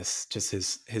 I guess, just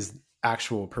his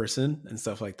actual person and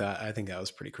stuff like that. I think that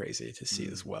was pretty crazy to see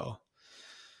as Mm. well.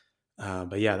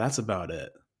 But yeah, that's about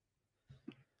it.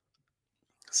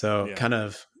 So Yeah. kind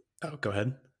of, oh, go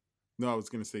ahead. No, I was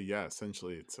going to say, yeah,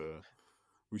 essentially it's a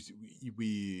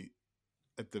we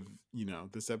at the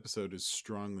this episode is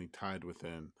strongly tied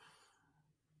within.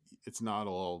 It's not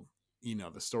all,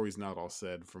 the story's not all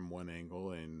said from one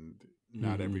angle, and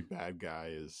not every Hmm. bad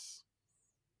guy is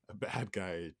a bad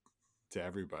guy to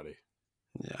everybody.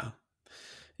 Yeah.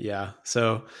 Yeah.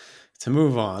 So to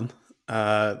move on,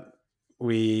 uh,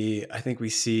 I think we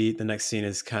see the next scene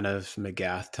is kind of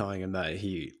McGath telling him that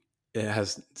he it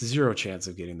has zero chance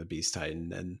of getting the Beast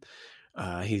Titan,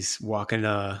 and he's walking,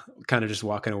 kind of just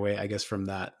walking away, I guess, from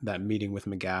that meeting with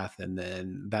McGath, and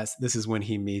then this is when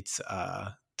he meets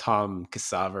Tom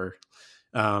Casaver,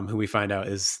 who we find out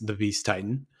is the Beast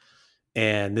Titan,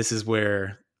 and this is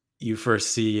where you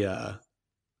first see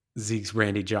Zeke's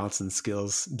Randy Johnson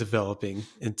skills developing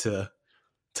into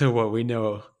to what we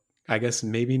know. I guess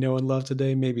maybe know and love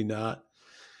today, maybe not.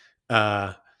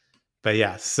 Uh, but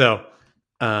yeah, so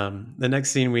the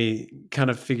next scene we kind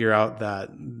of figure out that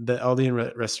the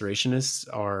Eldian restorationists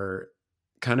are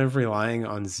kind of relying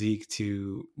on Zeke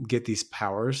to get these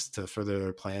powers to further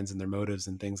their plans and their motives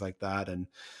and things like that. And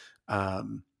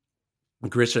um,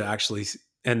 Grisha actually,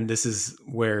 and this is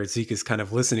where Zeke is kind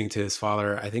of listening to his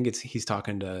father. I think he's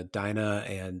talking to Dinah,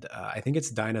 and I think it's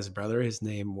Dinah's brother. His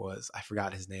name was, I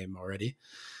forgot his name already.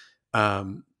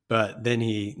 But then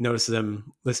he notices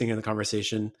them listening to the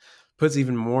conversation, puts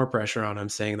even more pressure on him,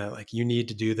 saying that like you need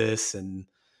to do this and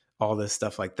all this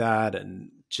stuff like that, and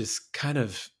just kind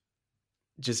of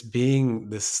just being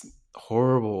this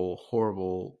horrible,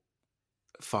 horrible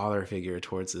father figure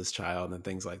towards this child and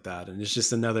things like that. And it's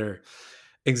just another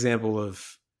example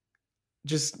of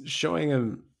just showing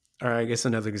him, or I guess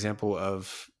another example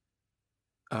of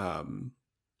um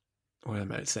what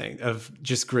am I saying? Of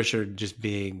just Grisha just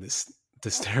being this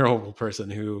terrible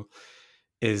person who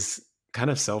is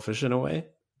kind of selfish in a way,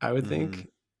 I would Hmm. think.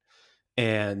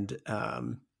 And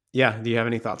yeah, do you have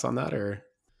any thoughts on that or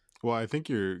Well, I think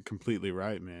you're completely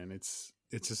right, man. It's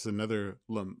just another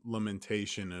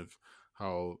lamentation of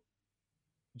how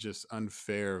just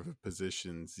unfair of a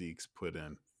position Zeke's put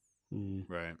in. Mm,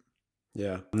 Right.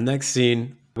 yeah. Next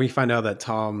scene, we find out that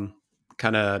Tom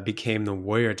kind of became the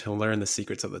warrior to learn the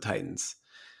secrets of the Titans.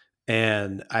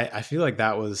 And I feel like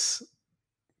that was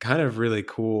kind of really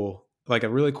cool, like a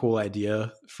really cool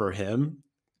idea for him.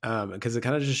 Because it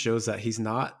kind of just shows that he's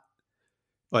not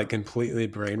like completely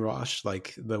brainwashed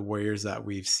like the warriors that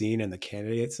we've seen and the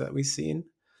candidates that we've seen.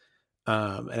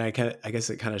 And I guess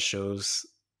it kind of shows,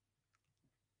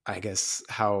 I guess,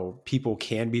 how people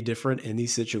can be different in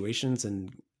these situations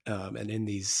and in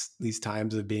these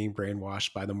times of being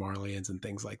brainwashed by the Marleyans and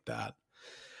things like that.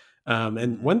 And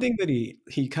Mm-hmm. one thing that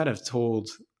he kind of told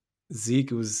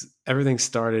Zeke was everything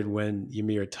started when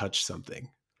Ymir touched something.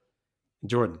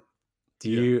 Jordan, do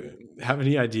Yeah. you have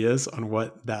any ideas on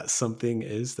what that something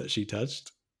is that she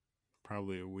touched?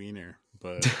 Probably a wiener,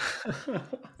 but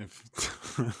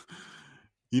if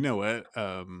you know what,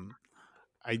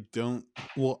 I don't.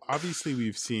 Well, obviously,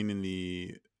 we've seen in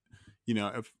the,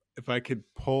 if I could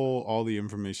pull all the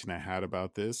information I had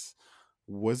about this,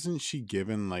 wasn't she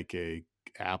given like a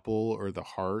apple or the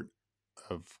heart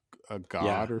of a Yeah.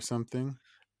 god or something?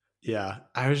 Yeah.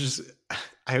 I just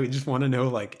want to know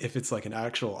like if it's like an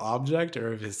actual object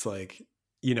or if it's like,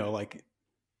 like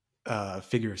a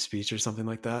figure of speech or something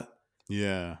like that.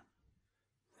 Yeah,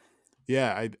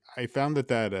 yeah. I found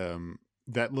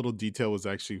that little detail was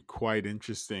actually quite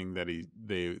interesting that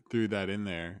they threw that in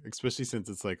there, especially since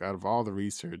it's like out of all the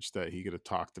research that he could have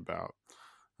talked about,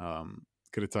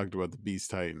 could have talked about the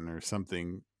Beast Titan or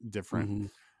something different. Hmm.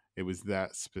 It was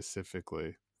that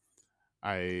specifically.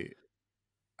 I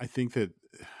I think that.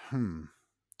 Hmm.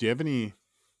 Do you have any?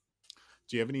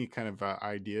 Do you have any kind of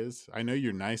ideas? I know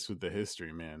you're nice with the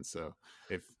history, man. So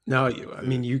if No, if I the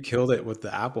mean, you killed it with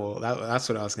the apple. That's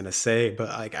what I was gonna say. But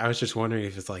like, I was just wondering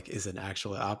if it's like, is it an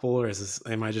actual apple or is this?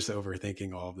 Am I just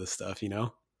overthinking all of this stuff?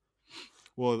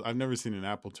 well, I've never seen an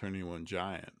apple turn anyone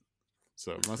giant,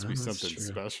 so it must be Oh, that's something true.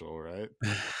 special, right?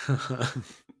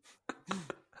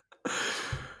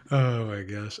 Oh my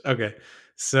gosh. Okay.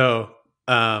 So,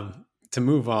 to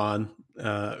move on,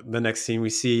 the next scene we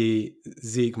see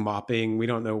Zeke mopping. We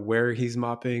don't know where he's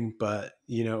mopping, but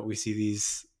we see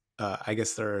these I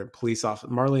guess they're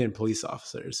Marley and police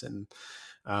officers, and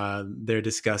they're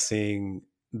discussing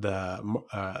the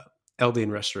Eldian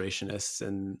restorationists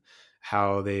and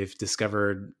how they've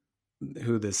discovered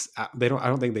who this they don't I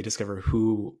don't think they discover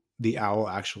who the owl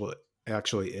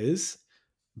actually is,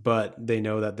 but they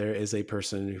know that there is a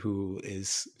person who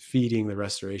is feeding the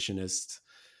restorationists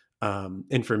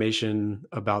information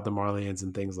about the Marleyans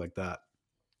and things like that.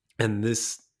 And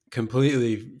this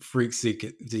completely freaks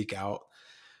Zeke out.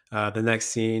 The next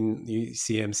scene, you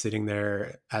see him sitting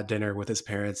there at dinner with his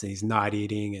parents, and he's not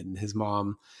eating, and his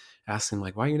mom asks him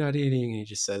like, "Why are you not eating?" And he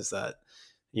just says that,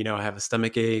 I have a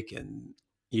stomach ache, and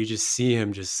you just see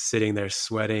him just sitting there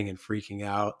sweating and freaking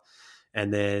out.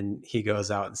 And then he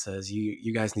goes out and says,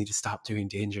 "You guys need to stop doing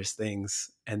dangerous things."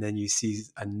 And then you see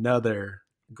another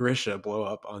Grisha blow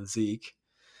up on Zeke.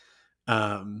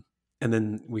 Um, and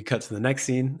then we cut to the next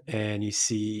scene, and you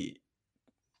see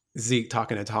Zeke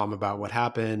talking to Tom about what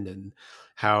happened and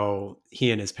how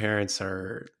he and his parents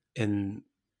are in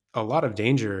a lot of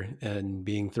danger and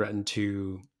being threatened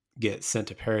to get sent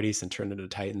to Paradise and turned into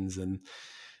Titans. And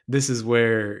this is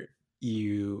where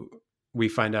you we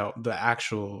find out the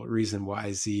actual reason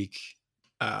why Zeke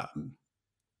um,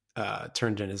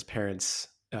 turned in his parents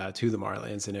to the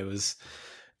Marlins, and it was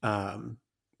um,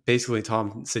 basically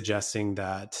Tom suggesting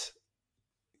that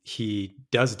he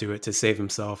does do it to save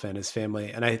himself and his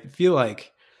family. And I feel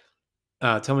like,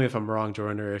 tell me if I'm wrong,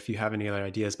 Jordan, or if you have any other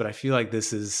ideas, but I feel like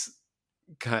this is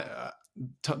kind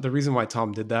of, the reason why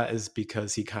Tom did that is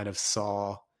because he kind of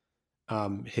saw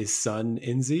his son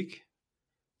in Zeke.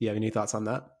 You have any thoughts on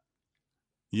that?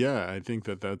 Yeah, I think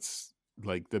that that's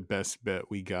like the best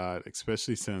bet we got,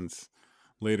 especially since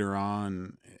later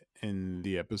on in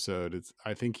the episode, it's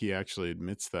I think he actually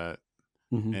admits that.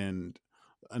 Hmm. And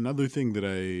another thing that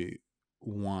I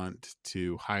want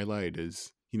to highlight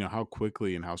is, how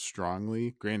quickly and how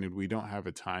strongly, granted we don't have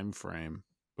a time frame,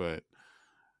 but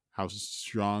how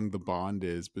strong the bond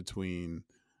is between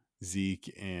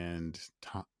Zeke and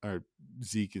Tom, or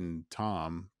Zeke and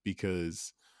Tom,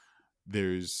 because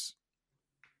there's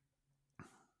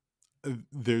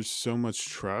there's so much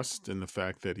trust in the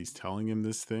fact that he's telling him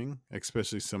this thing,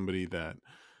 especially somebody that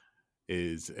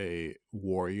is a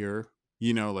warrior.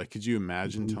 Like, could you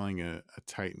imagine Hmm. telling a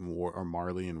Titan war or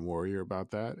Marleyan warrior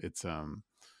about that? It's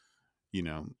you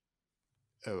know,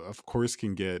 of course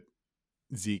can get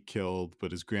Zeke killed,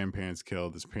 but his grandparents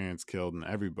killed, his parents killed, and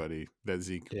everybody that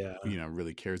Zeke, Yeah.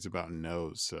 really cares about and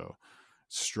knows. So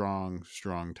strong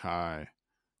tie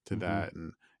to Hmm. that.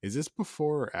 And is this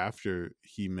before or after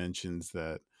he mentions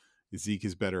that Zeke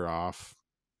is better off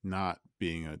not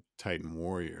being a Titan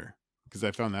warrior? Because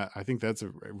I think that's a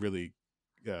really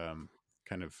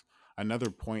kind of another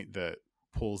point that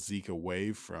pulls Zeke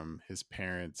away from his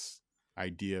parents'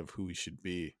 idea of who he should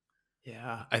be.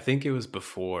 Yeah, I think it was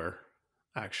before,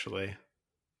 actually.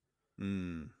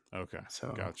 Okay,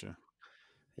 So gotcha.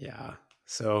 yeah.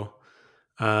 So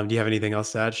do you have anything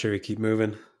else to add? Should we keep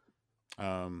moving?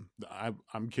 I'm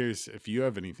curious if you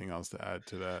have anything else to add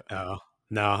to that. Oh,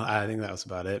 no, I think that was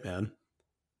about it, man.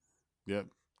 Yep,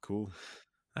 cool.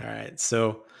 All right.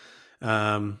 So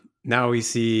now we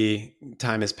see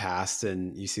time has passed,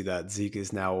 and you see that Zeke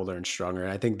is now older and stronger.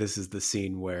 And I think this is the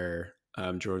scene where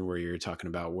Jordan, where you're talking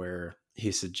about, where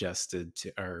he suggested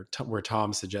to, or where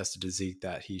Tom suggested to Zeke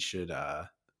that he should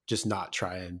just not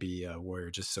try and be a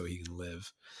warrior, just so he can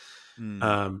live.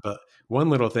 Mm, But one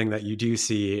little thing that you do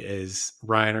see is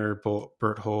Reiner,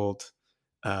 Berthold,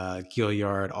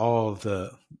 Gilliard, all of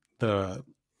the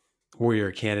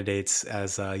warrior candidates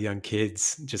as young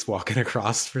kids just walking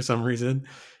across for some reason.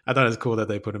 I thought it was cool that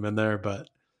they put them in there, but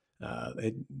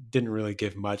it didn't really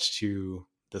give much to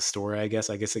the story. I guess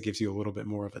it gives you a little bit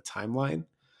more of a timeline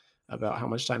about how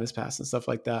much time has passed and stuff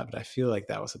like that. But I feel like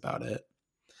that was about it.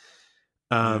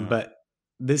 yeah. But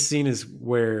this scene is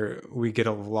where we get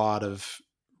a lot of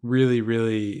really,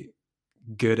 really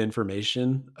good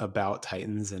information about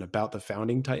Titans and about the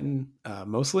founding Titan,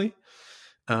 mostly.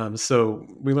 So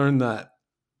we learned that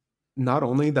not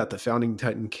only that the founding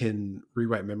Titan can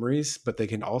rewrite memories, but they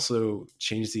can also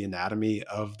change the anatomy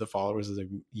of the followers of the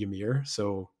Ymir.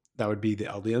 So that would be the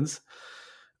Eldians.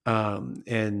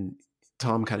 And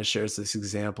Tom kind of shares this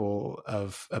example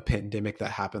of a pandemic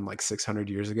that happened like 600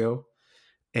 years ago.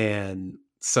 And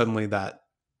suddenly that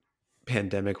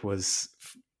pandemic was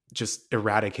just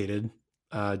eradicated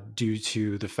due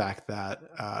to the fact that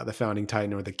the founding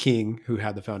Titan, or the king who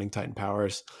had the founding Titan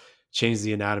powers, changed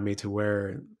the anatomy to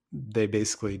where they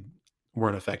basically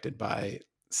weren't affected by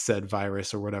said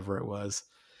virus or whatever it was.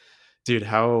 Dude,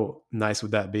 how nice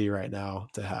would that be right now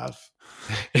to have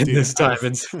in Dude, this time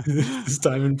and this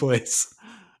time and place?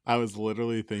 I was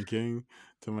literally thinking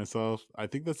to myself, I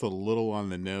think that's a little on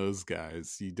the nose,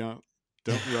 guys. You don't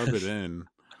rub it in.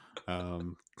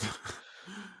 Um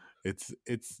it's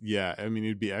yeah, I mean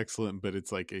it'd be excellent, but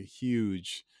it's like a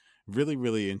huge,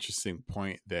 really interesting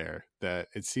point there, that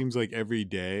it seems like every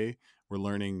day we're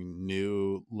learning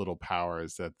new little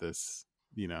powers that this,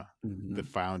 the Mhm.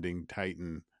 founding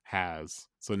Titan has.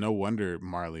 So no wonder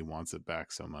Marley wants it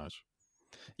back so much.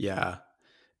 Yeah.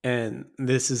 And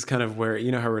this is kind of where, you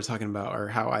know, how we're talking about, or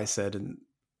how I said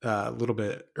a little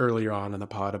bit earlier on in the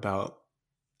pod about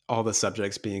all the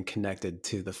subjects being connected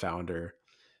to the founder.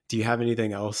 Do you have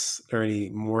anything else or any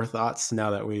more thoughts now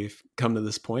that we've come to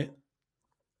this point?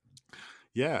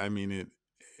 Yeah, I mean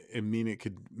it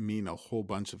could mean a whole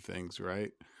bunch of things,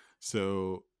 right?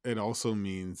 So it also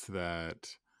means that,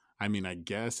 I mean, I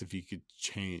guess if you could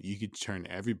change, you could turn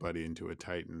everybody into a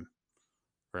Titan,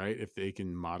 right? If they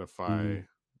can modify Mm,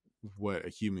 what a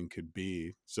human could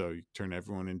be, so you turn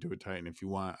everyone into a Titan if you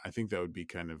want. I think that would be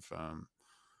kind of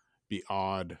be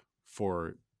odd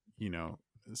for, you know,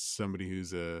 somebody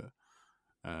who's a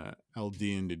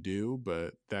LDN to do,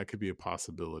 but that could be a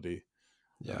possibility.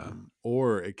 yeah.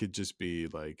 Or it could just be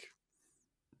like,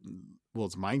 well,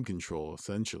 it's mind control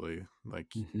essentially.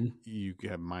 Like Hmm. you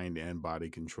have mind and body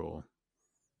control.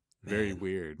 Very Man,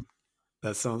 weird.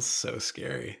 that sounds so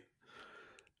scary.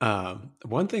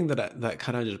 One thing that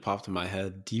kind of just popped in my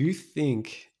head. Do you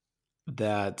think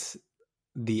that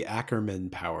the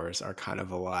Ackerman powers are kind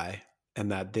of a lie,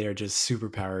 and that they're just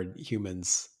superpowered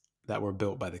humans that were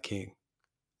built by the king?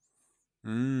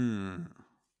 Mm.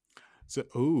 So,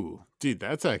 ooh, dude,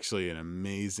 that's actually an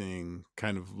amazing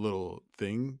kind of little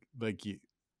thing, like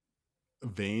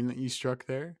vein that you struck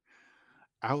there.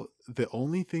 The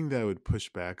only thing that I would push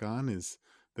back on is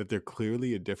that they're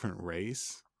clearly a different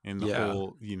race, and the Yeah.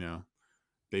 whole,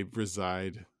 they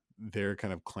reside, their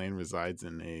kind of clan resides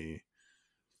in a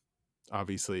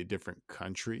obviously a different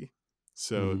country.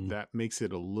 So Mhm. that makes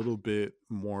it a little bit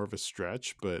more of a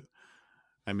stretch, but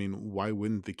I mean, why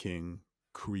wouldn't the king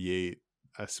create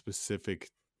a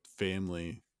specific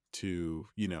family to,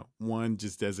 one,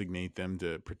 just designate them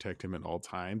to protect him at all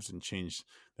times and change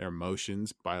their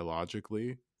emotions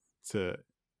biologically to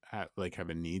have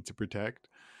a need to protect,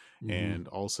 Mhm. and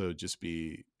also just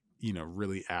be,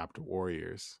 really apt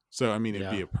warriors. So, I mean, it'd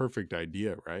be Yeah. a perfect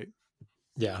idea, right?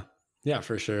 Yeah. Yeah,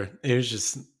 for sure. It was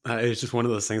just one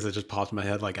of those things that just popped in my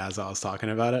head, like, as I was talking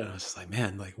about it. And I was just like,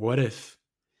 man, like, what if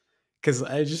because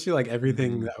I just feel like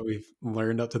everything Hmm. that we've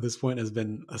learned up to this point has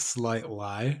been a slight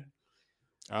lie.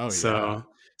 Oh yeah,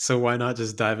 So why not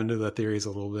just dive into the theories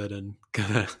a little bit and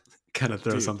kind of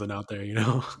throw dude. something out there, you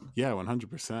know? Yeah,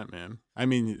 100%, man. I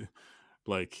mean,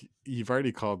 like you've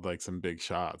already called like some big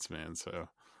shots, man. So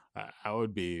I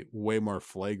would be way more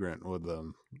flagrant with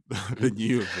them than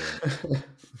you have been.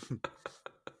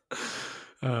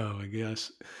 Oh my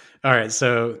gosh. All right,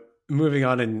 so moving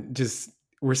on, and just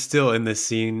we're still in this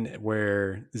scene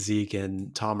where Zeke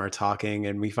and Tom are talking,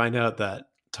 and we find out that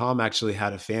Tom actually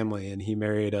had a family and he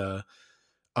married a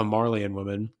Marleyan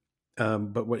woman.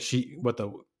 But what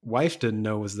the wife didn't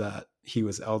know was that he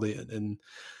was Eldian, and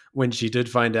when she did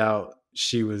find out,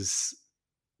 she was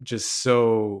just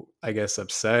so, I guess,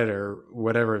 upset or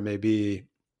whatever it may be.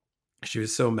 She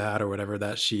was so mad or whatever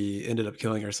that she ended up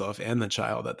killing herself and the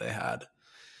child that they had.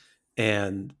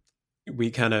 And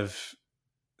we kind of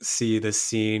see this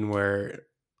scene where,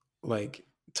 like,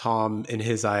 Tom, in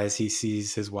his eyes, he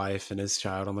sees his wife and his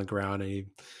child on the ground, and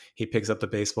he picks up the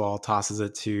baseball, tosses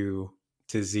it to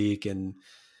Zeke, and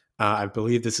I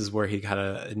believe this is where he kind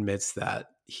of admits that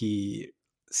he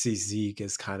sees Zeke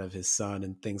as kind of his son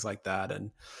and things like that.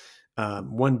 And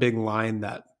one big line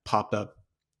that popped up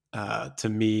to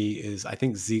me is, I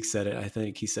think Zeke said it. I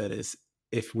think he said, "Is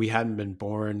if we hadn't been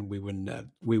born, we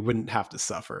wouldn't have to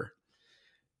suffer."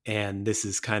 And this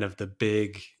is kind of the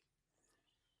big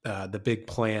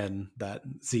plan that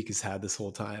Zeke has had this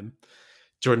whole time.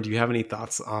 Jordan, do you have any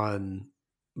thoughts on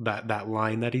that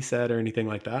line that he said or anything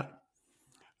like that?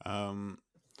 Um,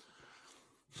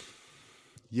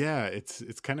 yeah, it's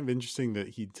kind of interesting that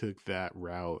he took that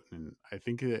route, and I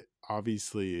think it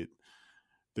obviously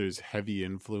there's heavy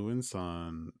influence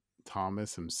on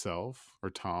Thomas himself or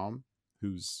Tom,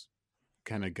 who's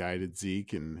kind of guided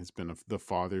Zeke and has been the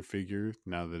father figure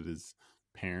now that his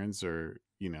parents are,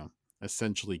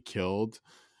 essentially killed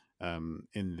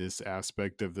in this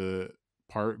aspect of the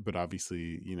part. But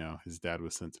obviously, his dad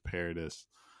was sent to Paradis.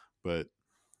 But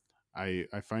I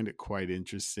find it quite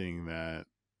interesting that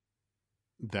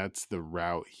that's the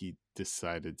route he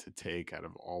decided to take out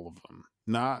of all of them.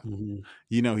 Not, Mhm.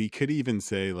 he could even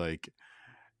say like,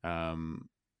 um,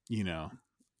 you know,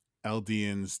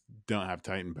 Eldians don't have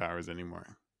Titan powers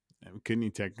anymore. Couldn't he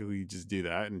technically just do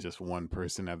that and just one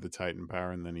person have the Titan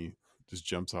power and then he just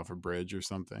jumps off a bridge or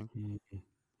something? Mhm.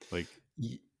 Like,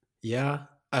 Y- Yeah,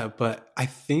 but I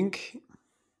think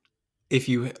if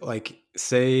you, like,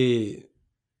 say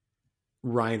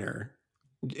Reiner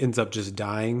ends up just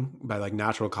dying by like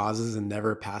natural causes and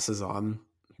never passes on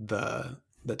the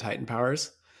Titan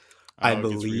powers, I oh, it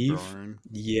gets believe, reborn.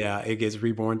 yeah, it gets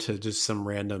reborn to just some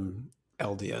random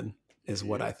Eldian is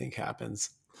what I Yeah. think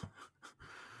happens.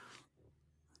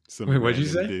 Some Wait, what'd you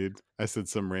random say? dude. I said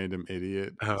some random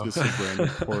idiot. Just some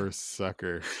random Oh. poor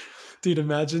sucker. Dude,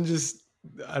 imagine just,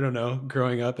 I don't know,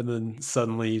 growing up and then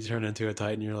suddenly you turn into a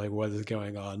Titan. You're like, what is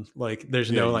going on? Like,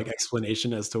 there's Yeah, no like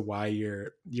explanation as to why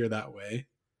you're that way.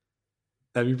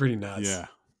 That'd be pretty nuts. yeah.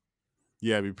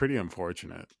 Yeah, it'd be pretty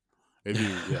unfortunate. It'd be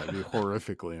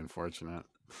horrifically unfortunate.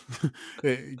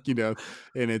 You know,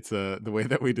 and it's the way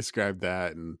that we described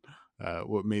that, and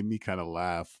what made me kind of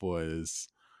laugh was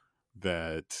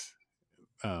that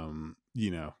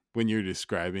when you're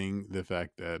describing the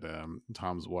fact that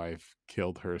Tom's wife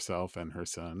killed herself and her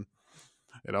son,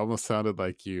 it almost sounded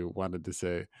like you wanted to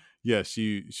say, yeah,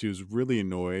 she was really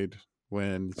annoyed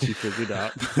when she figured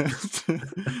out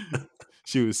that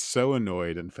she was so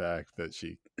annoyed, in fact, that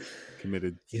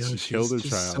Yo, she killed she's her just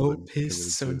child so and pissed,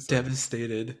 committed so suicide.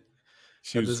 devastated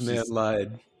She that was this man just,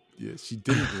 lied. yeah, she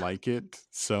didn't like it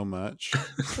so much.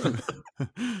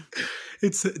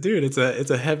 It's, dude, it's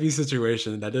a heavy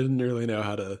situation. I didn't really know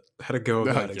how to go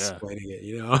No, about yeah, explaining it,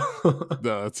 you know?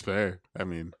 no, that's fair. I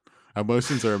mean,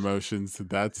 emotions are emotions.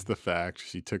 That's the fact.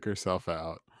 She took herself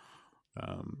out,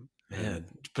 and Man,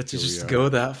 but to here we just go are.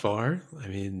 that far, I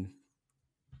mean,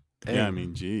 Yeah, I dang,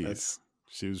 mean, geez, that's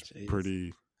she was jeez.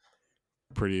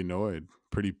 pretty annoyed,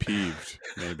 pretty peeved.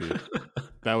 Maybe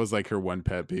that was like her one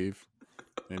pet peeve,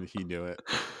 and he knew it.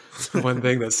 One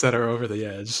thing that set her over the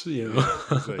edge, you Yeah,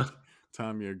 he's know? like,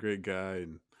 Tom, you're a great guy,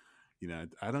 and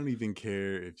I don't even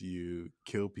care if you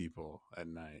kill people at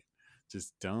night.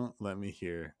 Just don't let me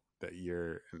hear that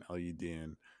you're an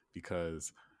LUDN,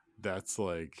 because that's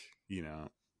like,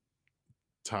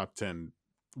 top 10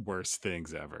 worst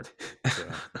things ever. So,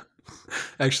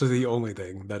 Actually, the only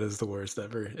thing that is the worst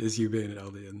ever is you being an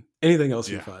Eldian. Anything else,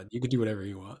 you're yeah. fine. You can do whatever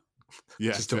you want.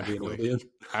 Yeah, Just don't be an exactly. Eldian.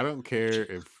 I don't care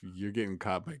if you're getting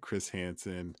caught by Chris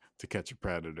Hansen to catch a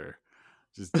predator.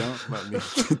 Just don't let me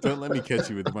don't let me catch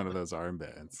you with one of those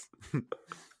armbands.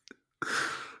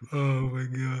 Oh my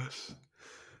gosh.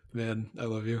 Man, I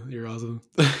love you. You're awesome.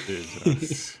 Dude, I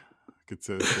could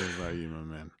say the same about you, my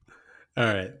man. All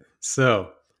right.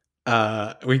 So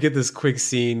we get this quick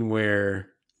scene where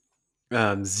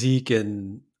Zeke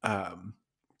and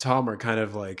Tom are kind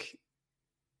of like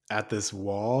at this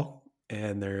wall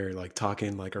and they're like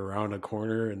talking like around a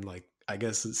corner and like I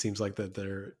guess it seems like that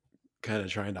they're kind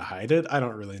of trying to hide it. I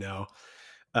don't really know.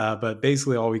 But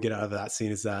basically all we get out of that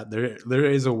scene is that there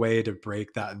is a way to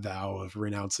break that vow of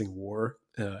renouncing war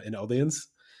in Eldians.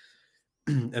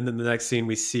 And then the next scene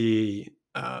we see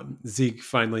Zeke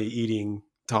finally eating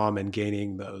Tom and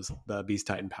gaining the Beast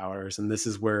Titan powers, and this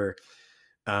is where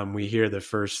we hear I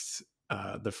guess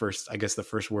the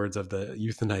first words of the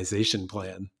euthanization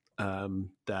plan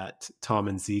that Tom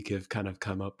and Zeke have kind of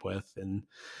come up with. And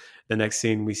the next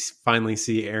scene we finally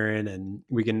see Eren, and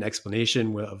we get an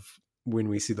explanation of when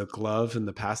we see the glove in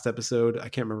the past episode. I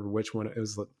can't remember which one it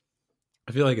was.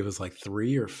 I feel like it was like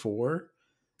 3 or 4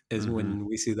 is when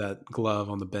we see that glove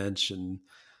on the bench and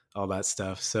all that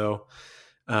stuff. So,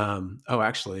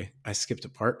 actually, I skipped a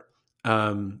part.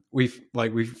 We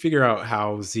figure out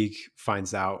how Zeke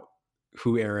finds out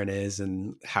who Eren is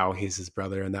and how he's his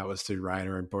brother, and that was through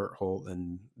Reiner and Berthold,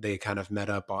 and they kind of met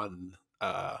up on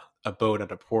a boat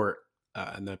at a port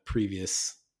in the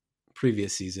previous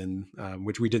season,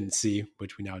 which we didn't see,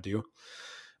 which we now do.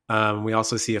 We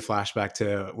also see a flashback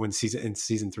to when in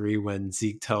season 3 when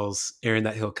Zeke tells Eren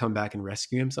that he'll come back and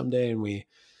rescue him someday, and we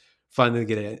finally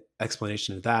get an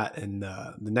explanation of that in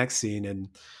the next scene, and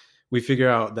we figure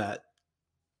out that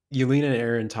Yelena and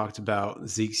Eren talked about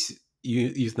Zeke's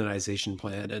euthanization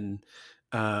plan,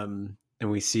 and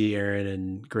we see Eren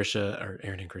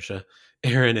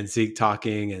and Zeke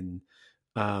talking, and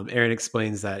Eren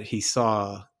explains that he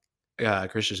saw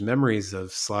Grisha's memories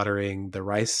of slaughtering the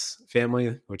Rice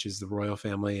family, which is the royal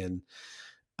family, and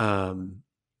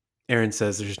Eren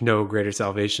says there's no greater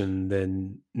salvation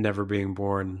than never being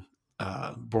born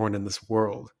in this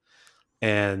world.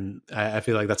 And I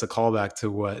feel like that's a callback to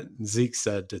what Zeke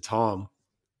said to Tom,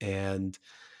 and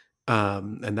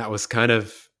that was kind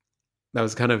of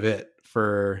it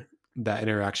for that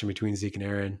interaction between Zeke and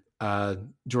Eren.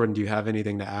 Jordan, do you have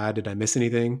anything to add? Did I miss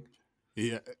anything?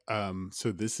 Yeah.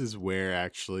 So this is where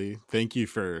actually, thank you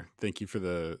for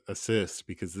the assist,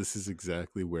 because this is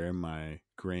exactly where my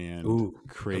grand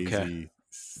crazy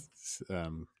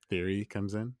theory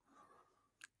comes in.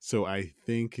 So I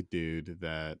think, dude,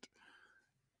 that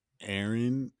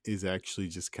Eren is actually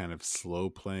just kind of slow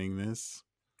playing this.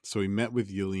 So he met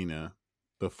with Yelena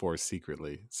before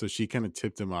secretly. So she kind of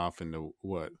tipped him off into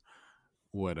what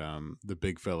the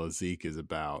big fella Zeke is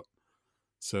about.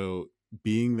 So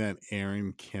being that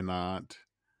Eren cannot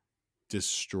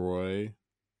destroy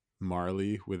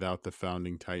Marley without the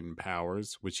founding Titan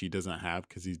powers, which he doesn't have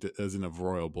because he doesn't have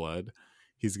royal blood,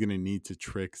 he's going to need to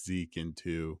trick Zeke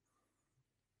into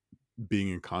being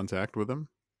in contact with him.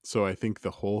 So I think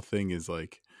the whole thing is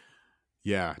like,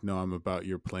 yeah, no, I'm about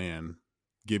your plan.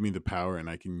 Give me the power and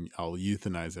I'll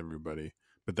euthanize everybody.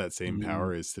 But that same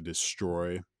power is to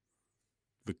destroy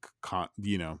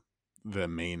the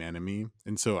main enemy.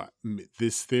 And so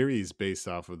this theory is based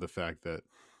off of the fact that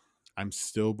I'm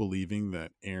still believing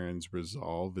that Eren's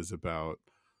resolve is about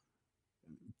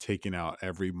taking out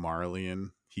every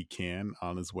Marleyan he can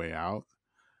on his way out.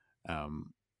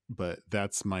 But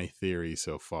that's my theory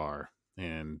so far.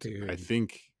 And Dude. I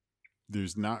think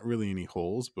there's not really any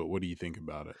holes, but what do you think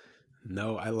about it?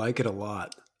 No, I like it a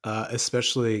lot,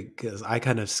 especially because I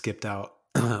kind of skipped out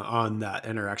on that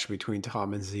interaction between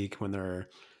Tom and Zeke when they're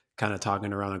kind of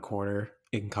talking around a corner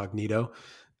incognito.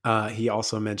 He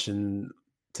also mentioned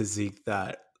to Zeke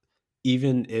that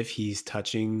even if he's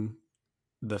touching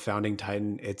the founding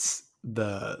Titan, it's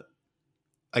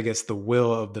I guess the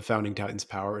will of the founding Titan's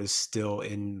power is still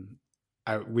in,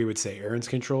 we would say, Eren's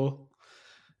control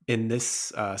in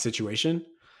this situation.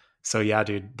 So yeah,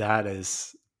 dude, that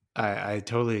is, I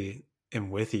totally am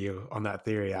with you on that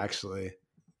theory. Actually,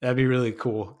 that'd be really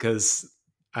cool because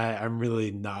I'm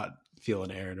really not feeling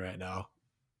Eren right now.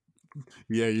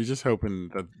 Yeah, you're just hoping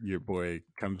that your boy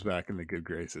comes back in the good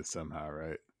graces somehow,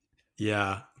 right?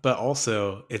 Yeah, but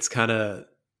also it's kind of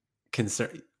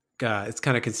concern. It's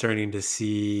kind of concerning to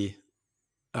see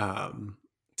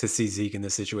Zeke in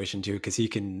this situation too, because he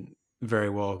can very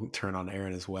well turn on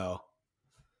Eren as well.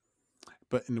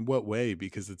 But in what way?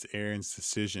 Because it's Eren's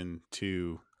decision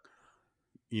to,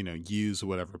 use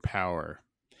whatever power.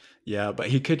 Yeah, but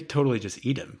he could totally just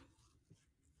eat him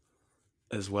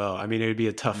as well. I mean, it would be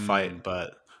a tough fight,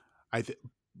 but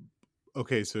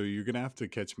okay, so you're gonna have to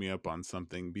catch me up on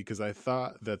something, because I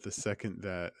thought that the second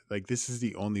that, like, this is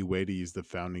the only way to use the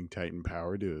founding Titan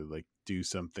power to, like, do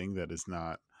something that is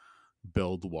not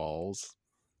build walls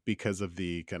because of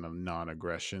the kind of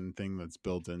non-aggression thing that's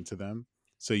built into them.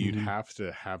 So you'd Mhm. have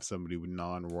to have somebody with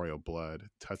non-royal blood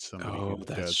touch somebody Oh, who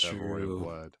that's does have royal true.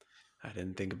 blood. I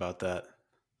didn't think about that.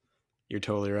 You're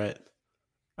totally right.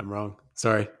 I'm wrong.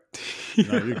 Sorry.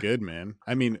 No, you're good, man.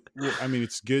 I mean,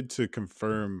 it's good to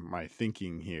confirm my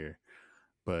thinking here,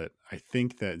 but I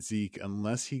think that Zeke,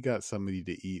 unless he got somebody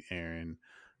to eat Aaron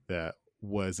that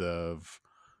was of,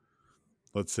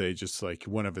 let's say, just like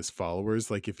one of his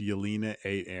followers, like if Yelena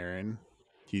ate Aaron,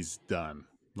 he's done.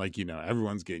 Like,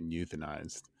 everyone's getting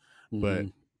euthanized. But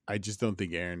Mhm. I just don't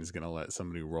think Aaron is going to let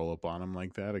somebody roll up on him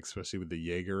like that, especially with the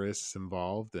Jaegerists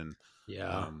involved. And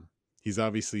Yeah. um, he's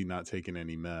obviously not taking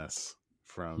any mess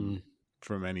Hmm.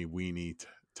 from any weenie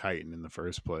Titan in the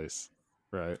first place,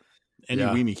 right? Any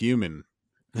Yeah. weenie human,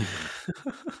 even.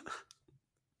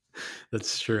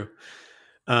 That's true.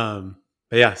 Um,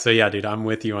 but yeah, so yeah, dude, I'm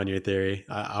with you on your theory.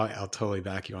 I'll totally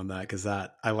back you on that because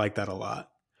that I like that a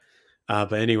lot.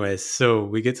 But anyways, so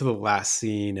we get to the last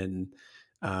scene, and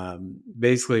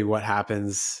basically what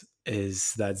happens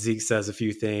is that Zeke says a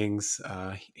few things.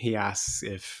 He asks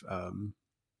if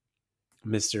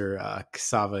Mr.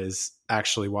 Cassava is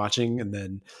actually watching, and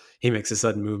then he makes a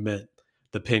sudden movement.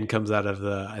 The pin comes out of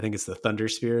I think it's the Thunder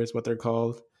Spear, is what they're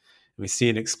called. We see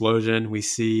an explosion.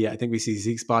 I think we see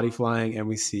Zeke's body flying, and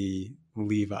we see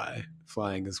Levi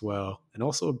flying as well, and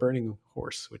also a burning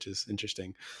horse, which is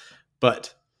interesting.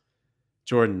 But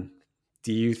Jordan,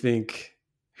 do you think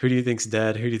who do you think's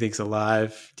dead? Who do you think's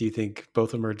alive? Do you think both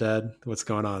of them are dead? What's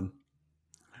going on?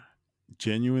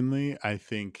 Genuinely, I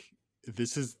think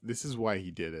this is why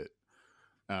he did it.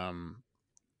 Um,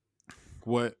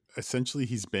 what essentially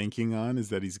he's banking on is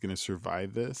that he's going to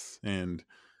survive this, and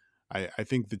I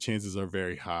think the chances are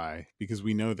very high because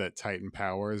we know that Titan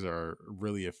powers are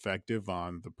really effective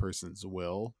on the person's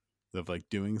will of like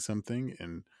doing something,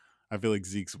 and I feel like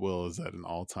Zeke's will is at an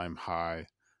all-time high,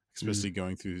 Mm, especially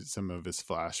going through some of his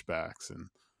flashbacks and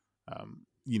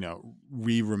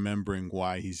re-remembering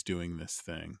why he's doing this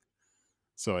thing.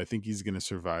 So I think he's going to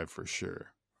survive for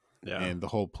sure. yeah, And the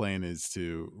whole plan is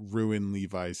to ruin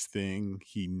Levi's thing.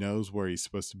 He knows where he's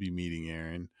supposed to be meeting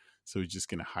Aaron, so he's just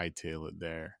going to hightail it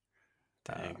there.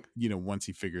 dang. Once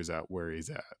he figures out where he's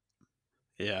at.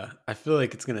 Yeah, I feel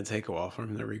like it's gonna take a while for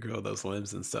him to regrow those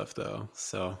limbs and stuff, though.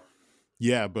 So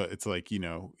Yeah, but it's like,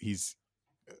 he's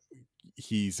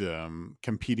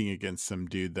competing against some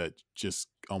dude that just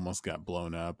almost got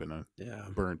blown up in a yeah,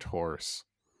 burnt horse.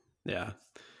 yeah.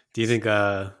 Do you think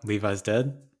Levi's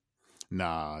dead?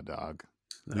 Nah, dog.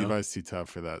 No, Levi's too tough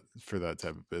for that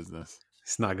type of business.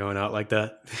 it's not going out like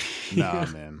that. Nah,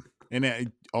 man.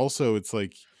 And also it's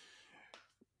like,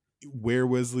 where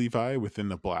was Levi within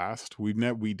the blast? We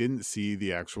didn't see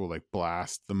the actual like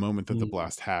blast, the moment that the Mm,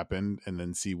 blast happened, and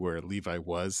then see where Levi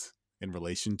was in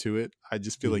relation to it. I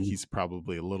just feel like mhm. he's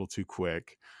probably a little too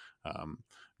quick. Um,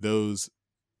 those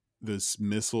those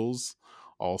missiles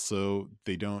also,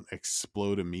 they don't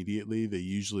explode immediately. They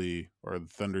usually, or the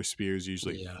thunder spears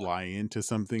usually Yeah, fly into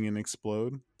something and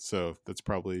explode. So that's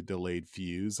probably a delayed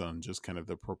fuse on just kind of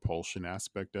the propulsion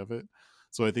aspect of it.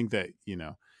 So I think that,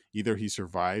 either he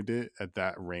survived it at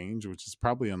that range, which is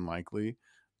probably unlikely.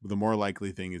 The more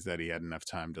likely thing is that he had enough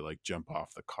time to like jump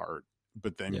off the cart,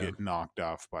 but then yeah, get knocked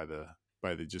off by the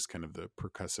just kind of the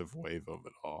percussive wave of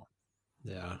it all.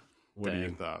 yeah. What are your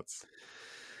Dang. thoughts?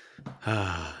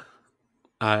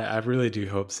 I really do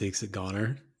hope Zeke's a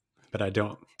goner, but I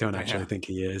don't actually Yeah. think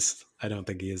he is. I don't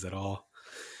think he is at all.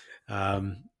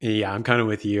 Yeah, I'm kind of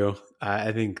with you.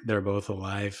 I think they're both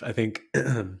alive. I think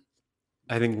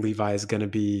I think Levi is going to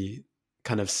be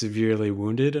kind of severely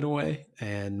wounded in a way,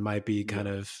 and might be kind Yep.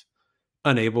 of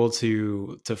unable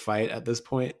to fight at this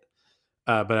point.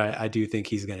 But I do think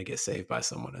he's going to get saved by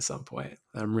someone at some point.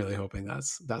 I'm really hoping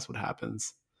that's what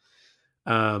happens.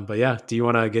 But yeah, do you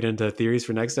want to get into theories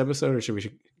for next episode, or should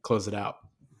we close it out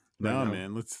right No, now?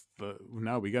 man.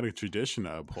 No, we got a tradition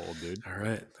to uphold, dude. All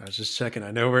right, I was just checking.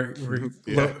 I know we're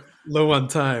Yeah. low on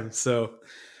time, so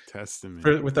Testament.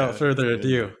 without Yeah, it's further good, ado,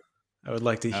 man. I would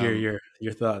like to hear Um,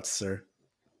 your thoughts, sir.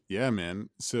 yeah, man.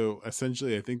 So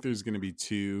essentially, I think there's going to be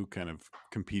two kind of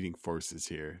competing forces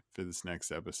here for this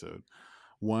next episode.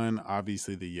 One,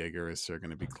 obviously, the Jaegerists are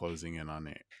going to be closing in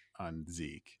on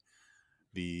Zeke.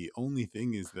 The only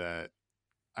thing is that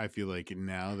I feel like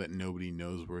now that nobody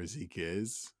knows where Zeke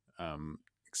is,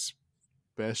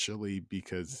 especially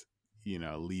because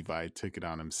Levi took it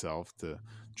on himself to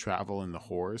travel on the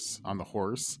horse.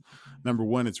 Number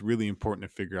one, it's really important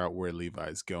to figure out where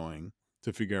Levi's going,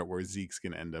 to figure out where Zeke's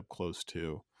going to end up close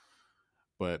to.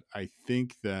 But I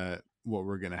think that what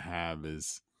we're going to have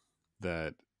is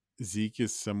that Zeke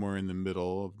is somewhere in the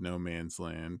middle of no man's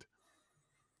land,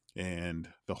 and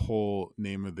the whole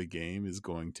name of the game is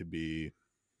going to be,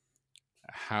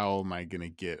 how am I going to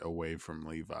get away from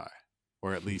Levi?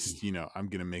 Or at least, I'm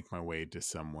going to make my way to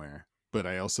somewhere. But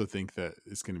I also think that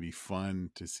it's going to be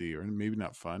fun to see, or maybe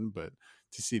not fun, but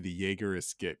to see the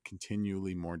Jaegerists get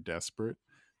continually more desperate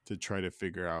to try to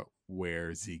figure out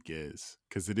where Zeke is.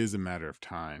 Because it is a matter of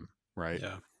time, right?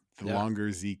 Yeah. The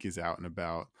longer Zeke is out and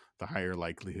about, the higher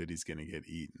likelihood he's going to get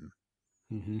eaten.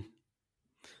 Mm-hmm.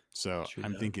 So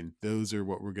I'm thinking those are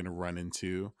what we're going to run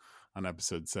into on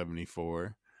episode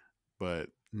 74. But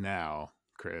now,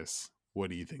 Chris,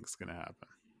 what do you think is going to happen?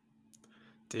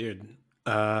 Dude,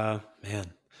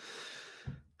 man.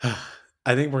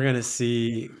 I think we're going to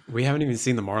see, we haven't even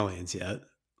seen the Marlians yet.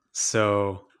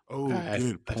 So,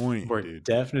 good point, we're dude.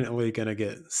 definitely going to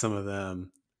get some of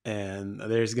them. And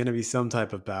there's going to be some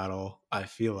type of battle, I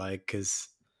feel like, because,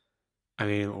 I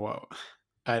mean, well,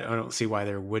 I don't see why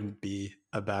there wouldn't be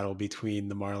a battle between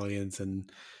the Marlians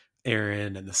and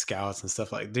Eren and the scouts and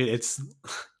stuff like. Dude, it's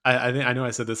I think I know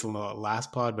I said this on the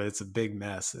last pod, but it's a big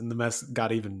mess, and the mess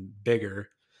got even bigger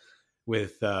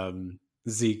with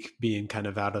Zeke being kind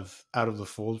of out of the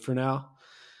fold for now.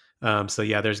 So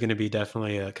yeah, there's going to be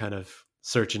definitely a kind of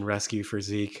search and rescue for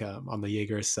Zeke on the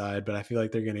Jaeger side, but I feel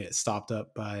like they're going to get stopped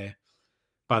up by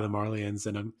the Marlians,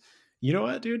 and you know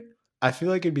what, dude? I feel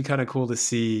like it'd be kind of cool to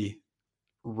see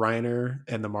Reiner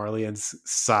and the Marlians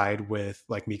side with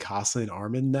like Mikasa and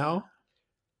Armin now,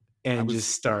 and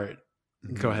just start.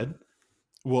 Go ahead.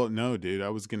 Well, no, dude. I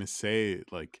was gonna say,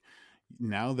 like,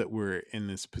 now that we're in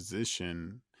this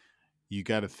position, you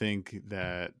got to think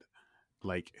that,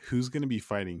 like, who's gonna be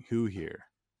fighting who here?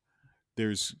 There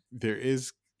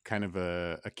is kind of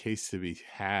a case to be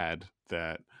had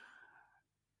that,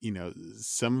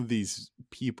 some of these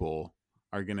people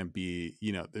are gonna be,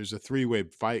 there's a 3-way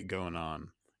fight going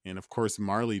on, and of course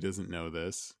Marley doesn't know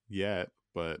this yet,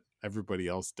 but everybody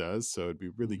else does. So it'd be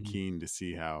really keen to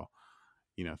see how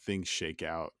things shake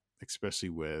out, especially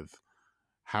with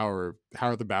how are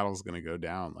the battles going to go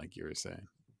down, like you were saying.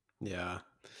 Yeah,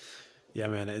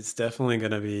 man, it's definitely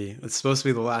going to be, it's supposed to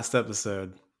be the last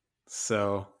episode,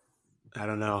 so I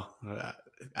don't know.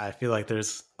 I feel like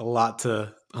there's a lot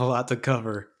to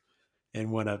cover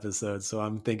in one episode, so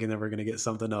I'm thinking that we're going to get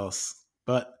something else.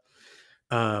 But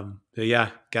yeah,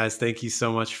 guys, thank you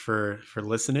so much for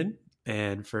listening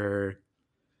and for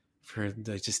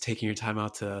just taking your time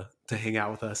out to hang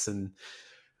out with us and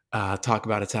talk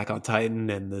about Attack on Titan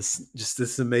and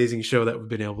this amazing show that we've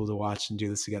been able to watch and do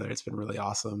this together. It's been really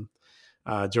awesome.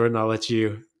 Jordan, I'll let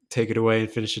you take it away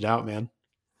and finish it out, man.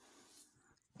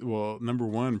 Well, number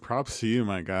one, props to you,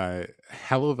 my guy.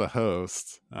 Hell of a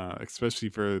host, especially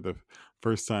for the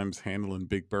first times handling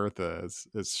Big Bertha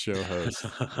as show host,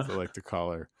 as I like to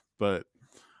call her. But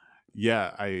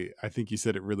yeah, I think you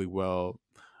said it really well.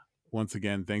 Once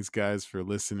again, thanks guys for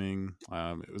listening.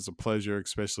 It was a pleasure,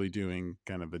 especially doing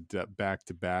kind of a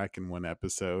back-to-back in one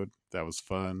episode. That was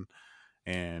fun.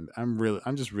 And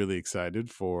I'm just really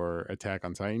excited for Attack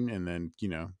on Titan, and then,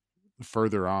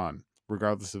 further on,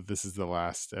 regardless if this is the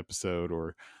last episode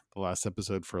or the last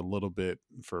episode for a little bit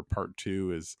for part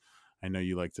 2, is I know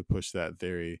you like to push that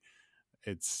theory.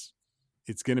 It's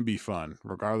going to be fun.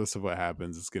 Regardless of what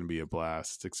happens, it's going to be a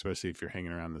blast, especially if you're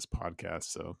hanging around this podcast.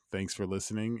 So thanks for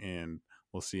listening, and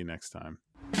we'll see you next time.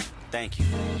 Thank you.